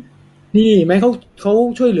นี่ไหมเขา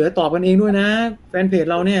ช่วยเหลือตอบกันเองด้วยนะแฟนเพจ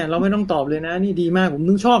เราเนี่ยเราไม่ต้องตอบเลยนะนี่ดีมากผม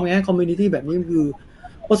นึกชอบไงคอมมูนิตี้แบบนี้คือ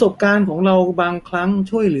ประสบการณ์ของเราบางครั้ง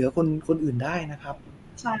ช่วยเหลือคนอื่นได้นะครับ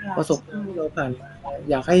ประสบการณ์ที่เราผ่านมา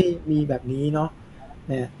อยากให้มีแบบนี้เนาะ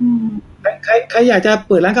เนี่ยใครอยากจะ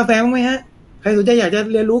เปิดร้านกาแฟบ้างไหมฮะใครสนใจอยากจะ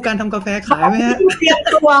เรียนรู้การทำกาแฟขายไหมฮะเตรียม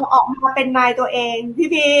ตัวออกมาเป็นนายตัวเองพี่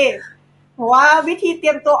เพราะว่าวิธีเตรี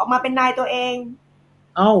ยมตัวออกมาเป็นนายตัวเอง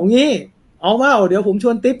เอางี้เอาว่าเดี๋ยวผมช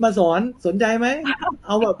วนติ๊บมาสอนสนใจไหมเ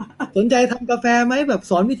อาแบบสนใจทำกาแฟไหมแบบ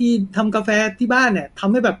สอนวิธีทำกาแฟที่บ้านเนี่ยท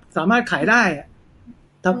ำให้แบบสามารถขายได้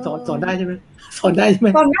ทำสอนได้ใช่ไหมสอนได้ใช่ไหม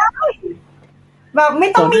สอนได้แบบไม่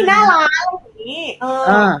ต้องมีหน้าร้านอย่างนี้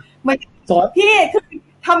มันสอนพี่คือ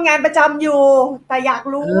ทำงานประจำอยู่แต่อยาก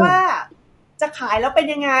รู้ว่าจะขายแล้วเป็น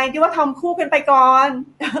ยังไงที่ว่าทำคู่กันไปก่อน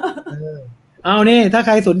เอานี่ถ้าใค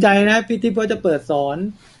รสนใจนะพี่ติ๊บก็จะเปิดสอน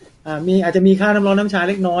อาจจะมีค่าน้ำร้อนน้ำชา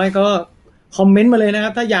เล็กน้อยก็คอมเมนต์มาเลยนะครั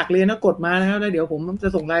บถ้าอยากเรียนก็กดมานะครับแล้วเดี๋ยวผมจะ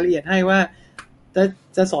ส่งรายละเอียดให้ว่า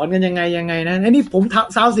จะสอนกันยังไงนะนี่ผม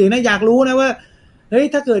ซาวเสียงนะอยากรู้นะว่าเฮ้ย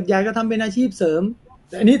ถ้าเกิดอยากจะทำเป็นอาชีพเสริม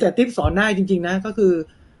อันนี้แต่ติ๊บสอนได้จริงๆนะก็คือ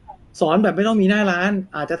สอนแบบไม่ต้องมีหน้าร้าน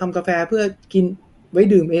อาจจะทำกาแฟเพื่อกินไว้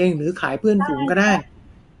ดื่มเองหรือขายเพื่อนฝูงก็ได้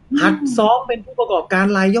หัดซ้อมเป็นผู้ประกอบการ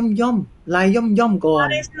รายย่อมก่อน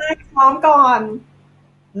ใช่ซ้อมก่อน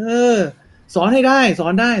สอนให้ได้สอ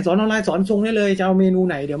นออนไลน์สอนทรงได้เลยจะเอาเมนู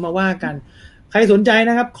ไหนเดี๋ยวมาว่ากันใครสนใจ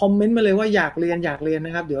นะครับคอมเมนต์มาเลยว่าอยากเรียนน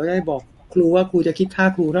ะครับเดี๋ยวจะบอกครูว่าครูจะคิดค่า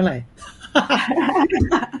ครูเท่าไหร่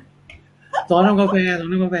สอนทำกาแฟ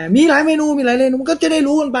มีหลายเมนูมีหลายเมนูมันก็จะได้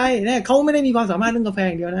รู้กันไปเนี่ยเขาไม่ได้มีความสามารถเรื่องกาแฟ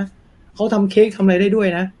อย่างเดียวนะเขาทำเค้กทำอะไรได้ด้วย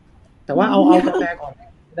นะแต่ว่าเอากาแฟก่อน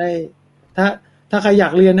ได้ถ้าใครอยา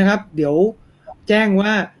กเรียนนะครับเดี๋ยวแจ้งว่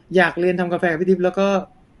าอยากเรียนทำกาแฟพี่ทิพย์แล้วก็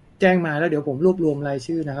แจ้งมาแล้วเดี๋ยวผมรวบรวมราย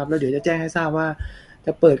ชื่อนะครับแล้วเดี๋ยวจะแจ้งให้ทราบว่าจ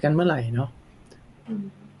ะเปิดกันเมื่อไหร่เนาะ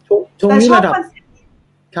ช่วงนี้ระดับ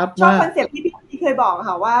ครับชอบคอนเซ็ปต์ที่พี่เคยบอก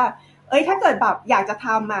ค่ะว่าถ้าเกิดแบบอยากจะท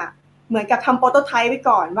ำเหมือนกับทำโปรโตไทป์ไป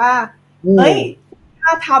ก่อนว่าถ้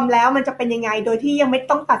าทำแล้วมันจะเป็นยังไงโดยที่ยังไม่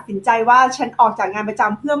ต้องตัดสินใจว่าฉันออกจากงานประจ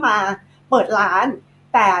ำเพื่อมาเปิดร้าน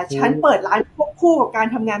แต่ฉันเปิดร้านควบคู่กับการ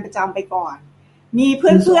ทำงานประจำไปก่อนมีเ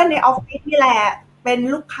พื่อนๆในออฟฟิศนี่แหละเป็น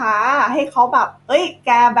ลูกค้าให้เขาแบบแ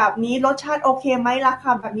กแบบนี้รสชาติโอเคไหมราค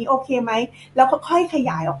าแบบนี้โอเคไหมแล้วก็ค่อยข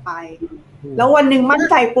ยายออกไปแล้ววันหนึ่งมั่น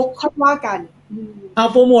ใจปุ๊บค่อยว่ากันเอา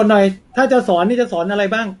โปรโมทหน่อยถ้าจะสอนนี่จะสอนอะไร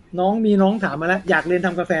บ้างน้องถามมาแล้วอยากเรียนท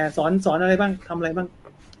ำกาแฟสอนอะไรบ้างทำอะไรบ้าง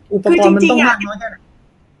อุปกรณ์มันต้องมากน้อยแค่ไหน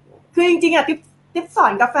คือจริงๆติ๊บสอ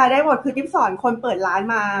นกาแฟได้หมดคือติ๊บสอนคนเปิดร้าน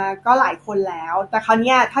มาก็หลายคนแล้วแต่คราว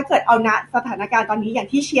นี้ถ้าเกิดเอาณสถานการณ์ตอนนี้อย่าง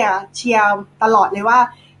ที่เชียร์ตลอดเลยว่า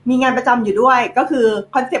มีงานประจำอยู่ด้วยก็คือ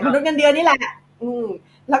คอนเซ็ปต์มนุษย์เงินเดือนนี่แหละ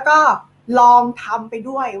แล้วก็ลองทำไป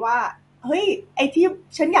ด้วยว่าเฮ้ยไอ้ที่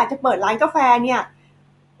ฉันอยากจะเปิดร้านกาแฟเนี่ย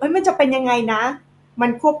มันจะเป็นยังไงนะมัน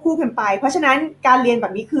ควบคู่กันไปเพราะฉะนั้นการเรียนแบ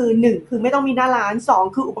บนี้คือ1คือไม่ต้องมีหน้าร้าน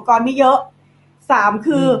2คืออุปกรณ์ไม่เยอะ3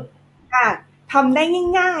คือทำได้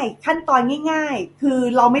ง่ายๆขั้นตอนง่ายๆคือ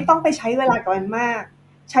เราไม่ต้องไปใช้เวลากับมันมาก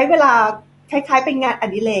ใช้เวลาคล้ายๆเป็นงานอ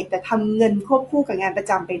ดิเรกแต่ทำเงินควบคู่กับงานประ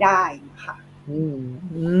จำไปได้ค่ะ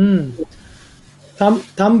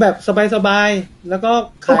ทำแบบสบายๆแล้วก็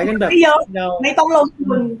ขายกันแบบไม่ต้องลง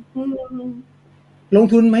ทุนลง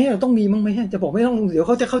ทุนไหมต้องมีมั้งไหมจะบอกไม่ต้องเดี๋ยวเ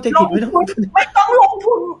ขาจะเข้าใจผิดไม่ต้องลงทุนไม่ต้องลง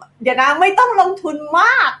ทุนเดี๋ยวนะไม่ต้องลงทุนม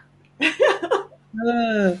าก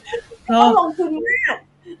ต้องลงทุนมาก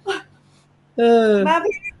แม่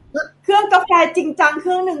พี่เครื่องกาแฟจริงจังเค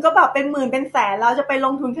รื่องหนึ่งก็แบบเป็นหมื่นเป็นแสนเราจะไปล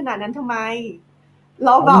งทุนขนาดนั้นทำไมเร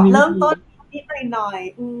าแบบเริ่มต้น นิดๆหน่อย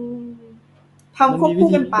ๆทำควบคู่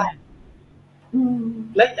กันไป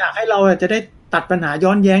และอยากให้เราจะได้ตัดปัญหาย้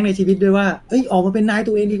อนแย้งในชีวิตด้วยว่าเอ้ยออกมาเป็นนาย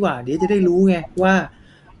ตัวเองดีกว่าเดี๋ยวจะได้รู้ไงว่า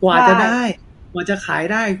กว่าจะได้กว่าจะขาย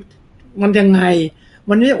ได้มันยังไง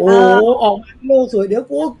มันไม่โอ้ออกมาโลกสวยเดี๋ยว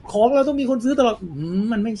กูของเราต้องมีคนซื้อตลอด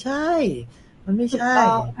มันไม่ใช่มันไม่ใช่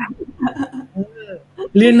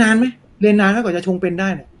เรียนนานไหมเรียนนานไหมกว่าจะชงเป็นได้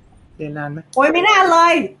เนี่ยเรียนนานไหมโอ้ยไม่นานเล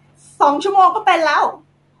ย2 ชั่วโมงก็เป็นแล้ว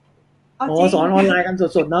อ๋อสอนออนไลน์กัน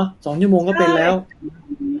สดๆเนาะ2 ชั่วโมงก็เป็นแล้ว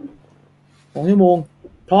2 ชั่วโมง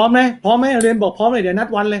พร้อมไหมเรียนบอกพร้อมเลยเดี๋ยวนัด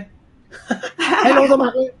วันเลยให้ลงสมั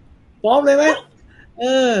ครเลยพร้อมเลยไหม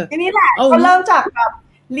ทีนี้แหละก็เริ่มจากแบบ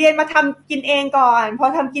เรียนมาทำกินเองก่อนพอ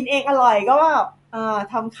ทำกินเองอร่อยก็แบบ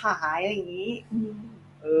ทำขายอะไรอย่างนี้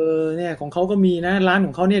เนี่ยของเขาก็มีนะร้านข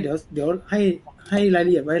องเขาเนี่ยเดี๋ยวให้รายล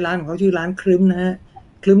ะเอียดไว้ร้านของเขาชื่อร้านครึ้มนะฮะ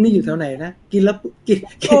ครึ้มนี่อยู่แถวไหนนะกินแล้ว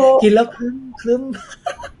ครึ้ม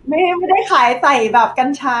ไม่ได้ขายใส่แบบกัญ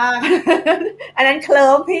ชาอันนั้นเคลิ้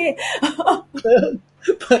มพี่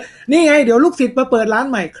นี่ไงเดี๋ยวลูกศิษย์มาเปิดร้าน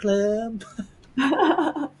ใหม่เคลิ้ม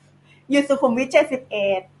อยู่สุขุมวิท71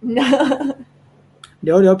เ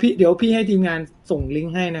ดี๋ยวพี่ให้ทีมงานส่งลิง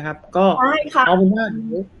ก์ให้นะครับก็เอาเป็นว่า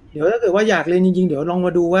เดี๋ยวถ้าเกิดว่าอยากเรียนจริงๆเดี๋ยวลองม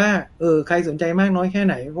าดูว่าใครสนใจมากน้อยแค่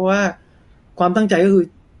ไหนเพราะว่าความตั้งใจก็คือ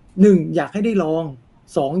1อยากให้ได้ลอง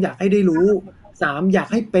2อยากให้ได้รู้3อยาก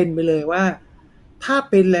ให้เป็นไปเลยว่าถ้า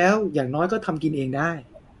เป็นแล้วอย่างน้อยก็ทำกินเองได้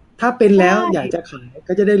ถ้าเป็นแล้วอยากจะขาย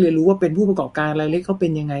ก็จะได้เรียนรู้ว่าเป็นผู้ประกอบการรายเล็กเขาเป็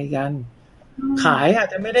นยังไงกันขายอาจ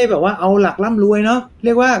จะไม่ได้แบบว่าเอาหลักร่ำรวยเนาะเ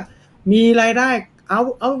รียกว่ามีรายได้เอา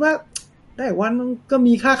ว่าได้วันก็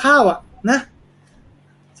มีค่าข้าวอ่ะนะ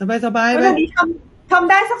สบายๆไปทำ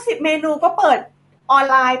ได้สัก10 เมนูก็เปิดออน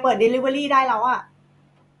ไลน์เปิด delivery ได้แล้วอ่ะ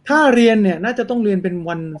ถ้าเรียนเนี่ยน่าจะต้องเรียนเป็น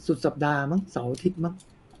วันสุดสัปดาห์มั้งเสาร์อาทิตย์มั้ง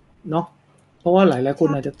เนาะเพราะว่าหลายๆคน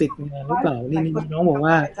อาจจะติดงานหรือเปล่านี่น้องบอก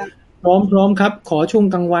ว่าพร้อมครับขอช่วง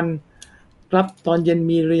กลางวันครับตอนเย็น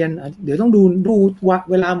มีเรียนเดี๋ยวต้องดู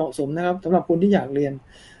เวลาเหมาะสมนะครับสำหรับคนที่อยากเรียน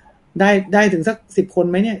ได้ถึงสัก10 คน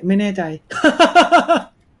ไหมเนี่ยไม่แน่ใจ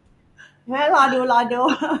แม่รอดู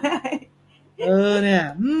เนี่ย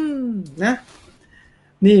นะ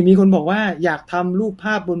นี่มีคนบอกว่าอยากทำรูปภ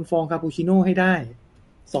าพบนฟองคาปูชิโน่ให้ได้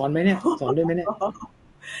สอนไหมเนี่ยสอนด้วยไหมเนี่ย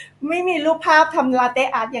ไม่มีรูปภาพทำลาเต้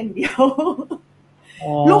อาร์ตอย่างเดียว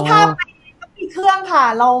รูปภาพก็มีเครื่องค่ะ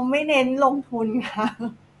เราไม่เน้นลงทุนค่ะ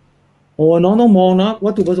โอ้น้องต้องมองเนาะ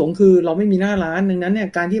วัตถุประสงค์คือเราไม่มีหน้าร้านดังนั้นเนี่ย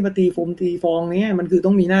การที่มาตีฟองเนี่ยมันคือต้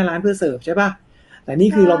องมีหน้าร้านเพื่อเสิร์ฟใช่ป่ะแต่นี่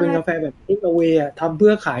คือเราเป็นกาแฟแบบเทคเอาเวย์ทำเพื่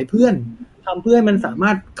อขายเพื่อนทำเพื่อให้มันสามา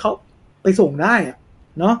รถเข้าไปส่งได้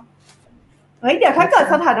เนาะเฮ้ยเดี๋ยวถ้าเกิด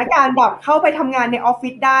สถานการณ์แบบเข้าไปทำงานในออฟฟิ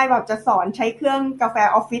ศได้แบบจะสอนใช้เครื่องกาแฟ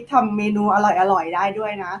ออฟฟิศทำเมนูอร่อยได้ด้ว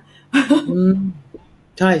ยนะ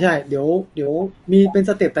ใช่เดี๋ยวมีเป็นส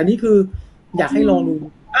เต็ปแต่นี่คืออยากให้ลองดู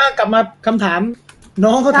กลับมาคำถาม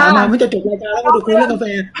น้องเขาถามมาเพื่อจะจบรายการแล้วก็ดูคุยเรื่องกาแฟ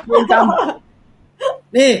เรียนจ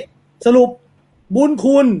ำนี่สรุปบุญ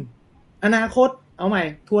คุณอนาคตเอาใหม่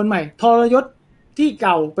ทวนใหม่ทรยศที่เ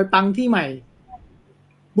ก่าไปปังที่ใหม่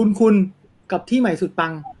บุญคุณกับที่ใหม่สุดปั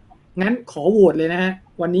งงั้นขอโหวตเลยนะฮะ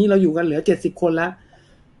วันนี้เราอยู่กันเหลือ70 คนแล้ว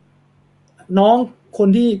น้องคน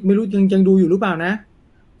ที่ไม่รู้ยังดูอยู่หรือเปล่านะ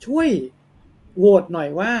ช่วยโหวตหน่อย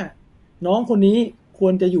ว่าน้องคนนี้คว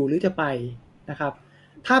รจะอยู่หรือจะไปนะครับ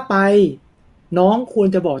ถ้าไปน้องควร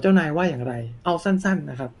จะบอกเจ้านายว่าอย่างไรเอาสั้นๆ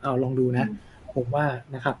นะครับเอาลองดูนะผมว่า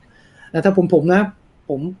นะครับแต่ถ้าผมนะ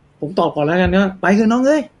ผมตอบก่อนแล้วกันนะไปคือน้องเ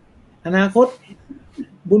อ้ยอนาคต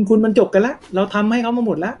บุญคุณมันจบกันแล้วเราทำให้เขามา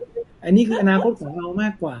หมดแล้วอันนี้คืออนาคตของเรามา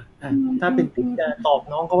กกว่าถ้าเป็นติ๊กจะตอบ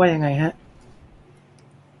น้องเขาว่ายังไงฮะ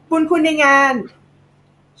บุญคุณในงาน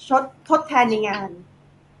ทดแทนในงาน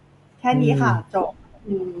แค่นี้ค่ะจบ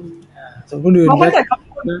ส่วนคนอื่นเพราะถ้าเกิดเขา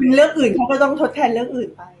เป็นเรื่องอื่นเขาก็ต้องทดแทนเรื่องอื่น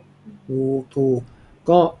ไปถูก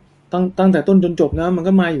ก็ตั้งแต่ต้นจนจบนะมัน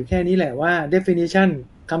ก็มาอยู่แค่นี้แหละว่า definition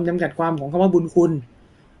คำจำกัดความของคำว่าบุญคุณ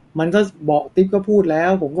มันก็บอกติ๊บก็พูดแล้ว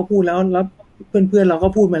ผมก็พูดแล้วเพื่อนเราก็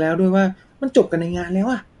พูดมาแล้วด้วยว่ามันจบกันในงานแล้ว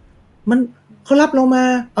มันเขารับเรามา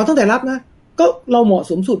เอาตั้งแต่รับนะก็เราเหมาะ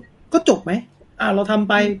สมสุดก็จบไหมเราทำ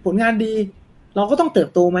ไปผลงานดีเราก็ต้องเติบ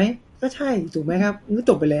โตไหมก็ใช่ถูกไหมครับมันก็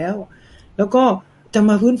จบไปแล้วแล้วก็จะ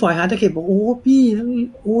มาพื้นฝอยหาตะเข็บบอกโอ้พี่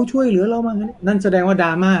โอ้ช่วยเหลือเรามานั่นแสดงว่าดร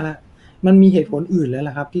าม่าละมันมีเหตุผลอื่นแล้ว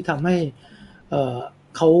ล่ะครับที่ทำให้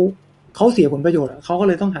เขาเสียผลประโยชน์เขาก็เ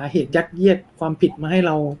ลยต้องหาเหตุยัดเยียดความผิดมาให้เ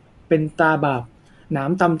ราเป็นตาบาปหนาม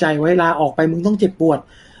ตำใจไว้ลาออกไปมึงต้องเจ็บปวด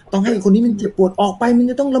ต้องให้คนนี้มันเจ็บปวดออกไปมัน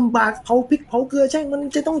จะต้องลำบากเผาพริกเผาเกลือใช่มัน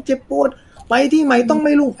จะต้องเจ็บปวดไปที่ใหม่ต้องไ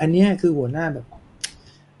ม่รุ่งอันนี้คือหัวหน้าแบบ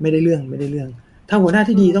ไม่ได้เรื่องถ้าหัวหน้า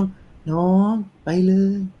ที่ดีต้องน้องไปเล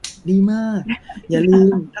ยดีมากอย่าลื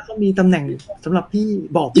มถ้าเขามีตำแหน่งสำหรับพี่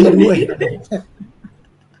บอกพี่ด้วย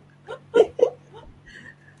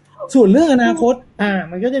ส่วนเรื่องอนาคต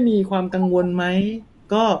มันก็จะมีความกังวลไหม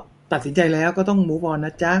ก็ตัดสินใจแล้วก็ต้อง move on น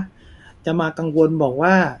ะจ๊ะจะมากังวลบอก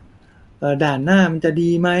ว่าด่านหน้ามันจะดี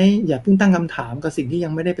ไหมอย่าเพิ่งตั้งคำถามกับสิ่งที่ยั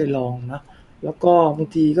งไม่ได้ไปลองเนาะแล้วก็บาง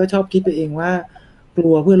ทีก็ชอบคิดไปเองว่ากลั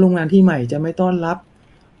วเพื่อนร่วมงานที่ใหม่จะไม่ต้อนรับ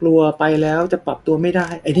กลัวไปแล้วจะปรับตัวไม่ได้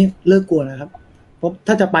ไอ้นี่เลิกกลัวนะครับเพราะ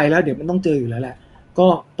ถ้าจะไปแล้วเดี๋ยวมันต้องเจออยู่แล้วแหละก็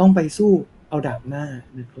ต้องไปสู้เอาดาบหน้า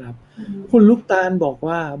นะครับคุณลูกตาลบอก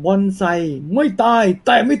ว่าบอนไซไม่ตายแ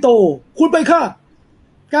ต่ไม่โตคุณไปค่ะ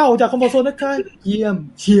ก้าวจากคอมฟอร์ตโซนนะคะเยี่ยม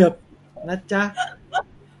เฉียบนะจ๊ะ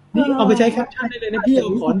นี่เอาไปใช้แคปชั่นได้เลยนะพี่เอ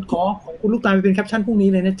าขอของคุณลูกตาลไปเป็นแคปชั่นพรุ่งนี้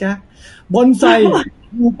เลยนะจ๊ะบอนไซ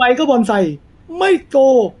อยู่ไปก็บอนไซไม่โต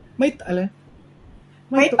ไม่อะไร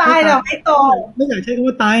ไม่ตายหรอกไม่โตไม่อยากใช้คำ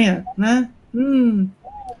ว่าตายนะ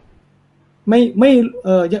ไม่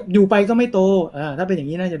อยู่ไปก็ไม่โตถ้าเป็นอย่าง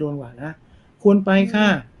นี้น่าจะโดนกว่านะควรไปค่ะ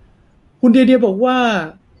คุณเดียบอกว่า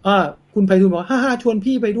คุณไพฑูรย์บอกฮ่าชวน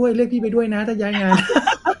พี่ไปด้วยเรียกพี่ไปด้วยนะถ้าย้ายงาน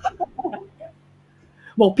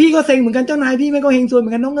บอกพี่ก็เซ็งเหมือนกันเจ้านายพี่ไม่ก็เฮงซวยเหมื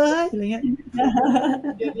อนกันน้องเอ้ยอะไรเงี้ย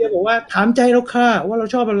เดียบอกว่าถามใจเราค่ะว่าเรา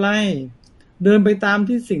ชอบอะไรเดินไปตาม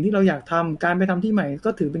ที่สิ่งที่เราอยากทำการไปทำที่ใหม่ก็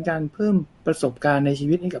ถือเป็นการเพิ่มประสบการณ์ในชี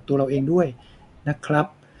วิตให้กับตัวเราเองด้วยนะครับ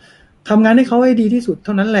ทำงานให้เขาให้ดีที่สุดเ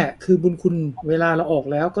ท่านั้นแหละคือบุญคุณเวลาเราออก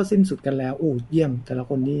แล้วก็สิ้นสุดกันแล้วโอ้เยี่ยมแต่ละ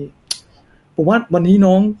คนนี่ผมว่าวันนี้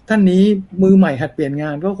น้องท่านนี้มือใหม่หัดเปลี่ยนงา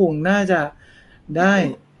นก็คงน่าจะได้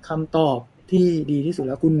คำตอบที่ดีที่สุด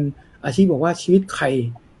แล้วคุณอาชีพบอกว่าชีวิตใคร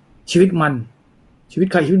ชีวิตมันชีวิต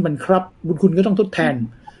ใครชีวิตมันครับบุญคุณก็ต้องทดแทน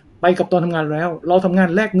ไปกับตอนทำงานแล้วเราทำงาน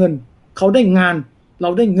แลกเงินเขาได้งานเรา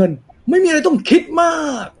ได้เงินไม่มีอะไรต้องคิดมา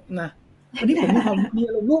กนะวันนี้ผมมีความมีอ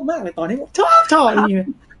ารมณ์ร่วมมากเลยตอนนี้ชอบนี่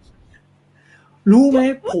รู้ไหม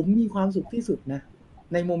ผมมีความสุขที่สุดนะ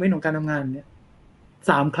ในโมเมนต์ของการทำงานเนี่ย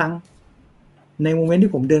3 ครั้งในโมเมนต์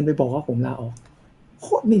ที่ผมเดินไปบอกว่าผมลาออกโค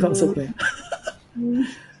ตรมีความสุขเลย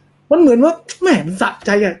มันเหมือนว่าแหมมันสะใจ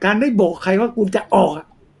กับการได้บอกใครว่ากูจะออก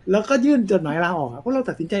แล้วก็ยื่นจดหมายลาออกเพราะเรา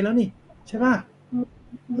ตัดสินใจแล้วนี่ใช่ป่ะ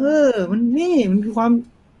มันคือความ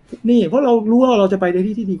นี่เพราะเรารู้ว่าเราจะไปใน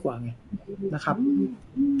ที่ที่ดีกว่าไงนะครับ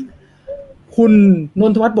คุณน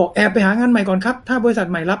นทวัฒน์บอกแอบไปหางานใหม่ก่อนครับถ้าบริษัท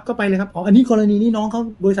ใหม่รับก็ไปเลยครับอันนี้กรณีนี้น้องเขา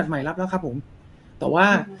บริษัทใหม่รับแล้วครับผมแต่ว่า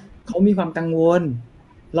เขามีความกังวล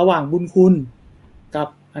ระหว่างบุญคุณกับ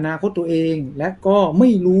อนาคตตัวเองและก็ไม่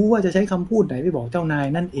รู้ว่าจะใช้คำพูดไหนไปบอกเจ้านาย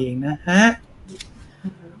นั่นเองนะฮะ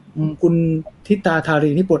คุณทิตาธารี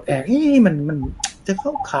นี่ปลดแอกมันจะเข้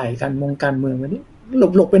าข่ายการเมืองวันนี้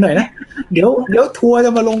หลบไปหน่อยนะเดี๋ยวทัวร์จ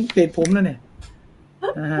ะมาลงเพจผมแล้วเนี่ย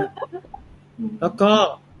นะฮะแล้วก็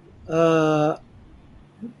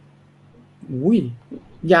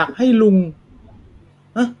อยากให้ลุง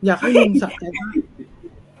อยากให้ลุงสะใจมาก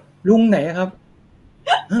ลุงไหนครับ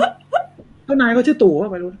เจ้านายก็ชื่อตู่ว่า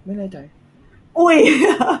ไปรู้ไม่แน่ใจ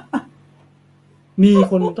มี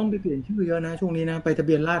คนต้องไปเปลี่ยนชื่อเยอะนะช่วงนี้นะไปทะเ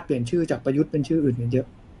บียนราษฎร์เปลี่ยนชื่อจากประยุทธ์เป็นชื่ออื่นเยอะ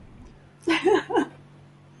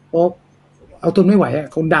โอ้เอาทนไม่ไหว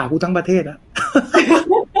คนด่ากูทั้งประเทศ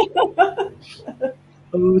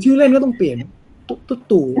ชื่อเล่นก็ต้องเปลี่ยน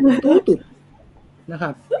ตู่นะค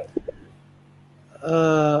รับ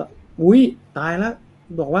ตายแล้ว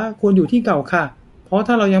บอกว่าควรอยู่ที่เก่าค่ะเพราะ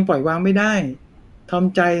ถ้าเรายังปล่อยวางไม่ได้ท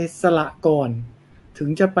ำใจสละก่อนถึง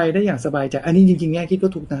จะไปได้อย่างสบายใจอันนี้จริงๆแง่คิดก็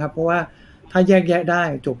ถูกนะครับเพราะว่าถ้าแยกแยะได้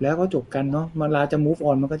จบแล้วก็จบกันเนาะเวลาจะ move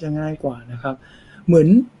on มันก็จะง่ายกว่านะครับเหมือน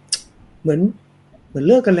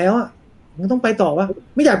เลิกกันแล้วมันต้องไปต่อว่า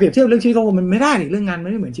ไม่อยากเปรียบเทียบเรื่องชีวิตครอบครัวมันไม่ได้เรื่องงานมั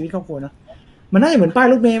นไม่เหมือนชีวิตครอบครัวนะมันน่าจะเหมือนป้าย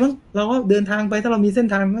รถเมล์มั้งเราก็เดินทางไปถ้าเรามีเส้น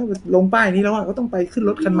ทางลงป้ายนี้แล้วก็ต้องไปขึ้น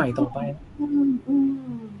รถคันใหม่ต่อไป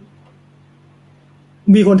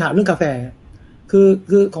มีคนถามเรื่องกาแฟ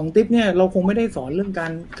คือของติ๊บเนี่ยเราคงไม่ได้สอนเรื่อง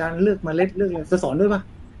การเลือกเมล็ดเลือกอะไรจะสอนด้วยป่ะ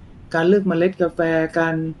การเลือกเมล็ดกาแฟกา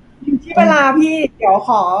รที่เวลาพี่เดี๋ยว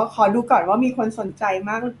ขอดูก่อนว่ามีคนสนใจม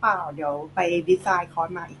ากหรือเปล่าเดี๋ยวไปดีไซน์คอร์ส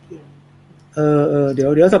มาอีกทีเ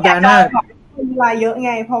ดี๋ยวสัปดาห์หน้าเวลาเยอะไ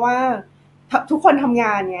งเพราะว่าทุกคนทำง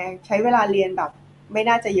านไงใช้เวลาเรียนแบบไม่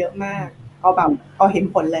น่าจะเยอะมากเอาเห็น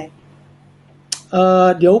ผลเลย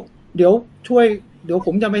เดี๋ยวช่วยเดี๋ยวผ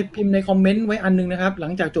มจะไปพิมพ์ในคอมเมนต์ไว้อันนึงนะครับหลั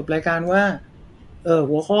งจากจบรายการว่า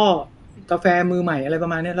หัวข้อกาแฟมือใหม่อะไรปร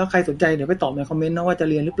ะมาณนี้แล้วใครสนใจเดี๋ยวไปตอบในคอมเมนต์นะว่าจะ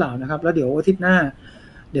เรียนหรือเปล่านะครับแล้วเดี๋ยวอาทิตย์หน้า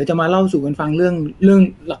เดี๋ยวจะมาเล่าสู่กันฟังเรื่อง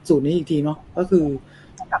หลักสูตรนี้อีกทีเนาะก็คือ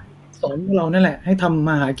สอนเรานั่นแหละให้ทำม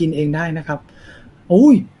าหากินเองได้นะครับ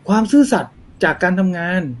ความซื่อสัตย์จากการทำง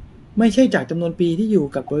านไม่ใช่จากจำนวนปีที่อยู่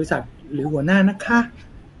กับบริษัทหรือหัวหน้านะคะ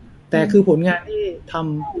แต่คือผลงานที่ท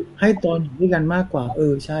ำให้ตอนอยู่ด้วยกันมากกว่า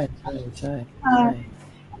ใช่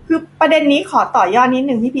คือประเด็นนี้ขอต่อยอดนิด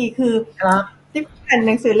นึงพี่พีคือที่อ่านห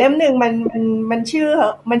นังสือเล่มหนึ่งมัน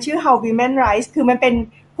ชื่อ How Women Rise คือมันเป็น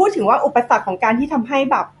พูดถึงว่าอุปสรรคของการที่ทำให้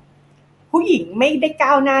แบบ ผู้หญิงไม่ได้ก้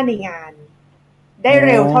าวหน้าในงานได้เ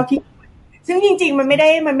ร็วเท่าที่ซึ่งจริงๆมันไม่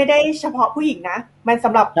ได้เฉพาะผู้หญิงนะมันส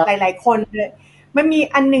ำหรับหลายๆคนเลยมันมี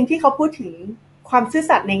อันนึงที่เขาพูดถึงความซื่อ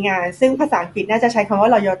สัตย์ในงานซึ่งภาษาอังกฤษน่าจะใช้คำว่า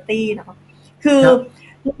loyalty เนาะคือ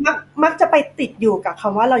มักจะไปติดอยู่กับค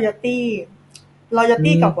ำว่า loyalty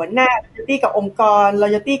กับหัวหน้า loyalty กับองค์กร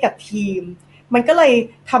loyalty กับทีมมันก็เลย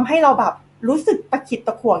ทำให้เราแบบรู้สึกตะขิดต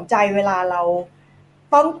ะขวงใจเวลาเรา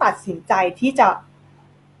ต้องตัดสินใจที่จะ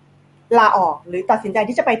ลาออกหรือตัดสินใจ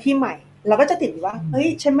ที่จะไปที่ใหม่เราก็จะติดว่าเฮ้ย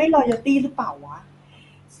ฉันไม่ loyalty หรือเปล่าวะ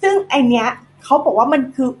ซึ่งไอเนี้ยเขาบอกว่ามัน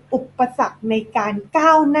คืออุปสรรคในการก้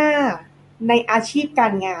าวหน้าในอาชีพกา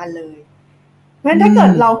รงานเลยเพราะฉะนั้นถ้าเกิ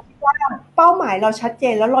ดเราคิดว่าเป้าหมายเราชัดเจ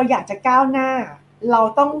นแล้วเราอยากจะก้าวหน้าเรา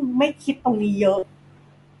ต้องไม่คิดตรงนี้เยอะ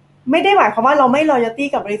ไม่ได้หมายความว่าเราไม่ loyalty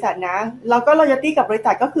กับบริษัทนะเราก็ loyalty กับบริ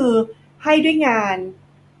ษัทก็คือให้ด้วยงาน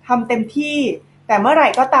ทำเต็มที่แต่เมื่อไหร่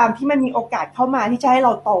ก็ตามที่มันมีโอกาสเข้ามาที่จะให้เร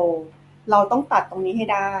าโตเราต้องตัดตรงนี้ให้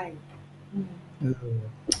ได้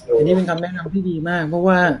อันนี้เป็นคำแนะนำที่ดีมากเพราะ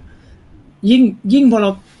ว่ายิ่งพอเรา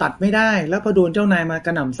ตัดไม่ได้แล้วพอโดนเจ้านายมากร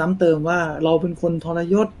ะหน่ำซ้ำเติมว่าเราเป็นคนทร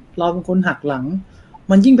ยศเราเป็นคนหักหลัง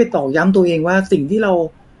มันยิ่งไปตอกย้ำตัวเองว่าสิ่งที่เรา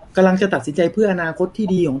กำลังจะตัดสินใจเพื่ออนาคตที่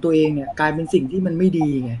ดีของตัวเองเนี่ยกลายเป็นสิ่งที่มันไม่ดี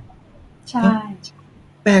ไงใช่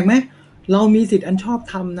แปลกไหมเรามีสิทธิ์อันชอบ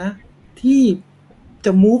ธรรมนะที่จ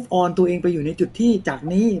ะ move on ตัวเองไปอยู่ในจุดที่จาก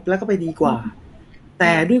นี้แล้วก็ไปดีกว่าแ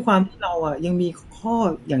ต่ด้วยความที่เราอ่ะยังมีข้อ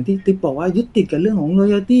อย่างที่ติ๊บบอกว่ายึดติดกับเรื่องของ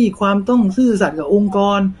loyalty ความต้องซื่อสัตย์กับองค์ก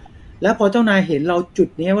รแล้วพอเจ้านายเห็นเราจุด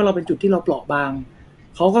นี้ว่าเราเป็นจุดที่เราเปราะบาง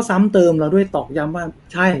เขาก็ซ้ำเติมเราด้วยตอกย้ำว่า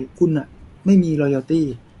ใช่คุณอ่ะไม่มี loyalty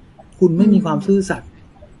คุณไม่มีความซื่อสัตย์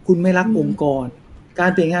คุณไม่รักองค์กรการ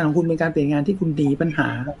เปลี่ยนงานของคุณเป็นการเปลี่ยนงานที่คุณหนีปัญหา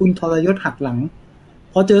คุณทรยศหักหลัง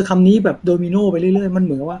พอเจอคำนี้แบบโดมิโนไปเรื่อยๆมันเห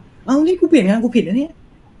มือนว่าเอานี่กูเปลี่ยนงานกูผิดนะเนี่ย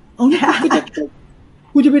เอานี่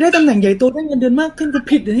กูจะไปได้ตำแหน่งใหญ่โตได้เงินเดือนมากขึ้นกู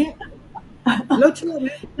ผิดนะเนี่ยแล้วเชื่อไหม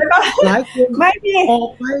หลายคนไม่มีออก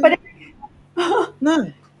ไปนั่น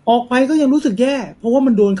ออกไปก็ยังรู้สึกแย่เพราะว่า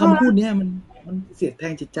มันโดนคำพูดนี้มันเสียดแท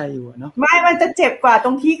งจิตใจอยู่เนาะไม่มันจะเจ็บกว่าต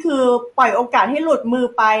รงที่คือปล่อยโอกาสให้หลุดมือ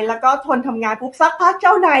ไปแล้วก็ทนทำงานปุ๊บสักพักเจ้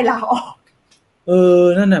านายลาออก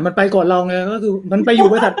นั่นแหละมันไปก่อนเราไงก็คือมันไปอยู่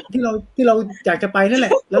บริษัทที่เราอยากจะไปนั่นแหล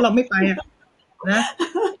ะแล้วเราไม่ไปอ่ะนะ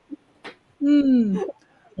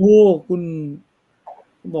โอ้คุณ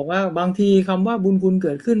บอกว่าบางทีคำว่าบุญคุณเ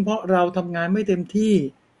กิดขึ้นเพราะเราทำงานไม่เต็มที่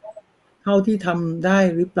เท่าที่ทำได้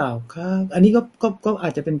หรือเปล่าครับอันนี้ก็อา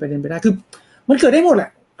จจะเป็นประเด็นไปได้คือมันเกิดได้หมดแหละ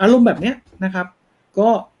อารมณ์แบบเนี้ยนะครับก็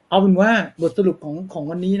เอาเป็นว่าบทสรุปของ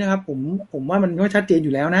วันนี้นะครับผมว่ามันก็ชัดเจนอ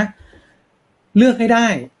ยู่แล้วนะเลือกให้ได้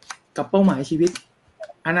กับเป้าหมายชีวิต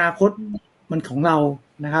อนาคตมันของเรา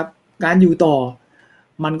นะครับการอยู่ต่อ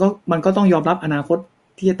มันก็ต้องยอมรับอนาคต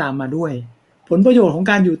ที่จะตามมาด้วยผลประโยชน์ของ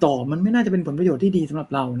การอยู่ต่อมันไม่น่าจะเป็นผลประโยชน์ที่ดีสำหรับ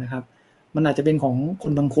เรานะครับมันอาจจะเป็นของค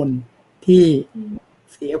นบางคนที่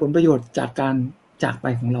เสียผลประโยชน์จากการจากไป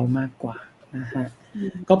ของเรามากกว่านะฮะ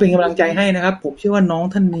ก็เป็นกำลังใจให้นะครับผมเชื่อว่าน้อง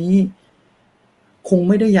ท่านนี้คง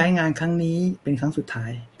ไม่ได้ย้ายงานครั้งนี้เป็นครั้งสุดท้า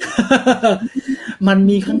ย มัน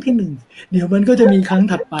มีครั้งที่หนึ่งเดี๋ยวมันก็จะมีครั้ง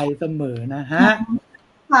ถัดไปเสมอนะฮะ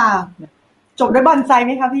ค่ะจบด้วยบอลไซไห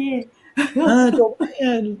มคะพี่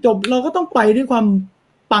จบเราก็ต้องไปด้วยความ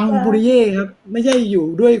ปังปุริเย่ครับไม่ใช่อยู่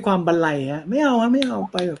ด้วยความบันไลฮะไม่เอา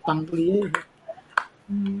ไปแบบปังปุริเย่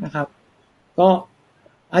นะครับก็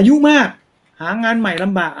อายุมากหางานใหม่ล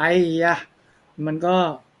ำบากมัน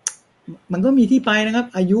ก็มีที่ไปนะครับ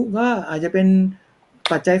อายุก็อาจจะเป็น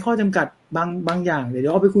ปัจจัยข้อจำกัดบางอย่างเดี๋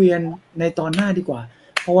ยวเอาไปคุยกันในตอนหน้าดีกว่า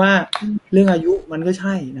เพราะว่าเรื่องอายุมันก็ใ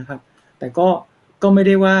ช่นะครับแต่ก็ไม่ไ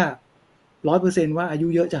ด้ว่า 100% ว่าอายุ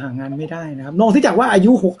เยอะจะหางานไม่ได้นะครับนอกจากว่าอา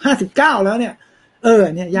ยุ59แล้วเนี่ย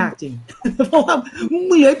เนี่ยยากจริงเพราะว่ามึง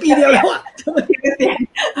เหลือปีเดียวแล้วอ่ะจะไม่เกษียณ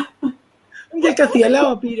มึงจะเกษียณแล้ว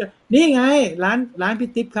ปีเดียวนี่ไงร้านพี่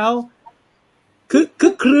ติ๊บเขาคือ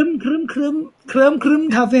ครึ้ม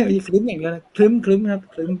คาเฟ่อีกครึ้มอย่างเดียวนะครึ้มครับ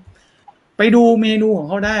ครึ้มไปดูเมนูของ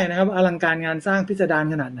เขาได้นะครับอลังการงานสร้างพิสดาร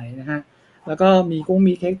ขนาดไหนนะฮะแล้วก็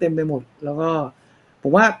มีเค้กเต็มไปหมดแล้วก็ผ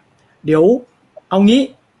มว่าเดี๋ยวเอางี้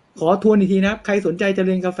ขอทวนอีกทีนะครับใครสนใจจะเ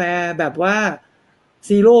รียนกาแฟแบบว่า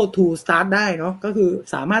zero to start ได้เนาะก็คือ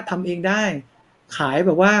สามารถทำเองได้ขายแบ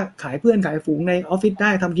บว่าขายเพื่อนขายฝูงในออฟฟิศได้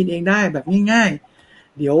ทำกินเองได้แบบง่าย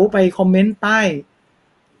ๆเดี๋ยวไปคอมเมนต์ใต้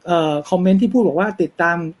คอมเมนต์ที่พูดบอกว่าติดต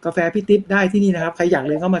ามกาแฟพี่ติ๊บได้ที่นี่นะครับใครอยากเ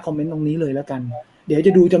รียนเข้ามาคอมเมนต์ตรงนี้เลยแล้วกันเดี๋ยวจ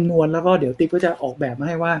ะดูจำนวนแล้วก็เดี๋ยวติ๊บก็จะออกแบบมาใ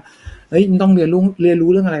ห้ว่าเฮ้ยมันต้องเรียนรู้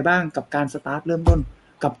เรื่องอะไรบ้างกับการสตาร์ทเริ่มต้น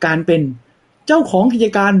กับการเป็นเจ้าของกิจ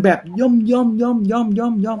การแบบย่อม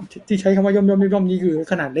ที่ใช้คำว่าย่อมนี่คือ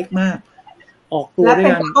ขนาดเล็กมากออกตัวด้วย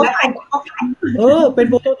กันเป็น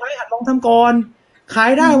โปรโตไทป์หัดลองทำก่อนขา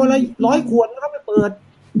ยได้วันละ100 ขวดแล้วก็ไปเปิด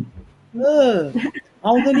เอ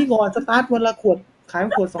าแค่นี้ก่อนสตาร์ทวันละขวดขาย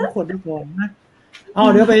ขวด2 ขวดดีก่อนนะ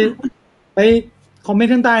เดี๋ยวไปคอมเมน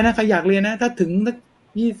ต์ข้างใต้นะใครอยากเรียนนะถ้าถึงสัก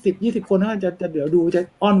20 คนก็จะเดี๋ยวดูจะ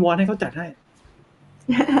อ้อนวอนให้เขาจัดให้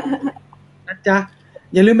นะจ๊ะ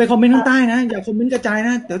อย่าลืมไปคอมเมนต์ข้างใต้นะอย่าคอมเมนต์กระจายน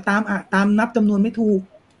ะเดี๋ยวตามนับจำนวนไม่ถูก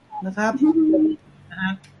นะครับนะฮ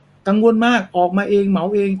ะกังวลมากออกมาเองเหมา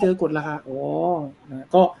เองเจอกดราคานะ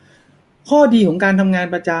ก็ข้อดีของการทำงาน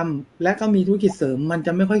ประจำและก็มีธุรกิจเสริมมันจ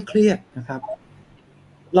ะไม่ค่อยเครียดนะครับ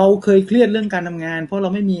เราเคยเครียดเรื่องการทำงานเพราะเรา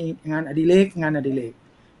ไม่มีงานอดิเรก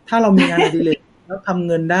ถ้าเรามีงานอดิเรกแล้วทำ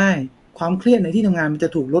เงินได้ความเครียดในที่ทำงานมันจะ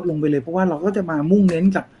ถูกลดลงไปเลยเพราะว่าเราก็จะมามุ่งเน้น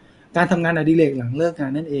กับการทำงานอดิเรกหลังเลิกงา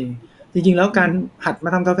นนั่นเองจริงๆแล้วการหัดมา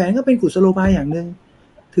ทำกาแฟก็เป็นกุศโลบายอย่างนึง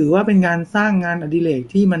ถือว่าเป็นการสร้างงานอดิเรก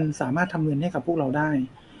ที่มันสามารถทำเงินให้กับพวกเราได้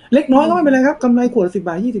เล็กน้อยก็ไม่เป็นไรครับกำไรขวด10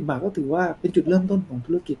 บาท20 บาทก็ถือว่าเป็นจุดเริ่มต้นของ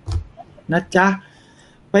ธุรกิจนะจ๊ะ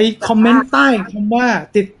ไปคอมเมนต์ใต้คำว่า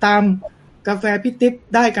ติดตามกาแฟพี่ติ๊บ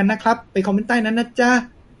ได้กันนะครับไปคอมเมนต์ใต้นั้นนะจ๊ะ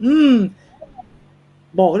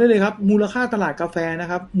บอกได้เลยครับมูลค่าตลาดกาแฟนะ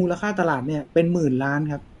ครับมูลค่าตลาดเนี่ยเป็นหมื่นล้าน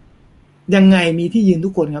ครับยังไงมีที่ยืนทุ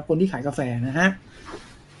กคนครับคนที่ขายกาแฟนะฮะ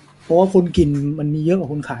เพราะว่าคนกินมันมีเยอะกว่า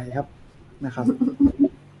คนขายครับนะครับ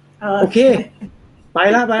โอเคไป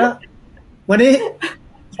แล้ววันนี้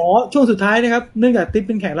ขอช่วงสุดท้ายนะครับเนื่องจากติ๊บเ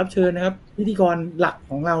ป็นแขกรับเชิญนะครับพิธีกรหลัก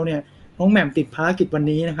ของเราเนี่ยน้องแหม่มติดภารกิจวัน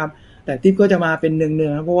นี้นะครับแต่ติ๊บก็จะมาเป็นเนื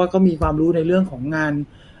องๆเพราะว่าก็มีความรู้ในเรื่องของงาน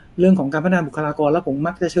เรื่องของการพัฒนาบุคลากรแล้วผม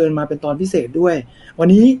มักจะเชิญมาเป็นตอนพิเศษด้วยวัน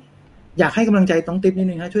นี้อยากให้กำลังใจน้องติ๊บนิด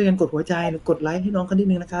นึงนะช่วยกันกดหัวใจหรือกดไลค์ให้น้องกันนิด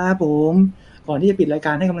นึงนะครับผมก่อนที่จะปิดรายก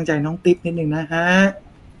ารให้กำลังใจน้องติ๊บนิดนึงนะฮะ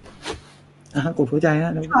กดหัวใจน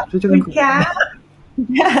ะช่วยกันกด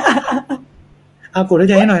กดหัว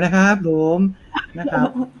ใจให้หน่อยนะครับผมนะครับ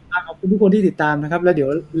ขอบคุณทุกคนที่ติดตามนะครับแล้วเดี๋ยว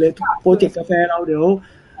โปรเจกต์กาแฟเราเดี๋ยว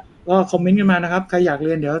ก็คอมเมนต์กันมานะครับใครอยากเ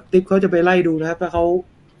รียนเดี๋ยวติ๊บเขาจะไปไล่ดูนะครับถ้าเข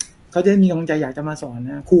าจะมีกำลังใจอยากจะมาสอนน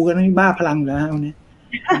ะครูกันไม่บ้าพลังแล้ววันนี้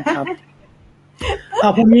นะครับ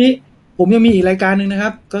พรุ่งนี้ผมยังมีอีกรายการนึงนะครั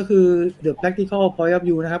บก็คือ The Practical Point of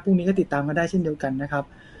View นะครับพรุ่งนี้ก็ติดตามกันได้เช่นเดียวกันนะครับ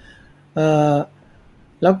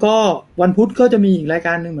แล้วก็วันพุธก็จะมีอีกรายก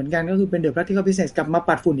ารนึงเหมือนกันก็คือเป็น The Practical Business กลับมา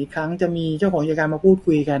ปัดฝุ่นอีกครั้งจะมีเจ้าของกิจการมาพูด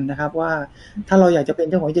คุยกันนะครับว่าถ้าเราอยากจะเป็น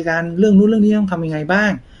เจ้าของกิจการเรื่องนู้นเรื่องนี้ต้องทำยังไงบ้า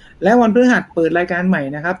งและวันพฤหัสเปิดรายการใหม่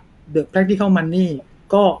นะครับ The Practical Money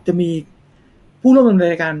ก็จะมีผู้ร่วมดำเนิ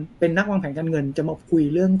นรายการเป็นนักวางแผนการเงินจะมาคุย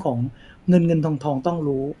เรื่องของเงินทองต้อง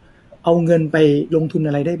รู้เอาเงินไปลงทุน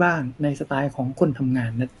อะไรได้บ้างในสไตล์ของคนทำงา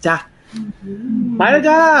นนะจ๊ะไปแล้ว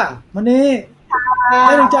จ้าวันนี้ใ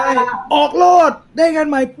ห้ใจออกโลดได้งาน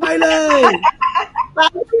ใหม่ไปเลย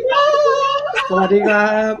สวัสดีค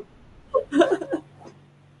รับ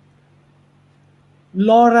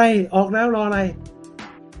รออะไรออกแล้วรออะไร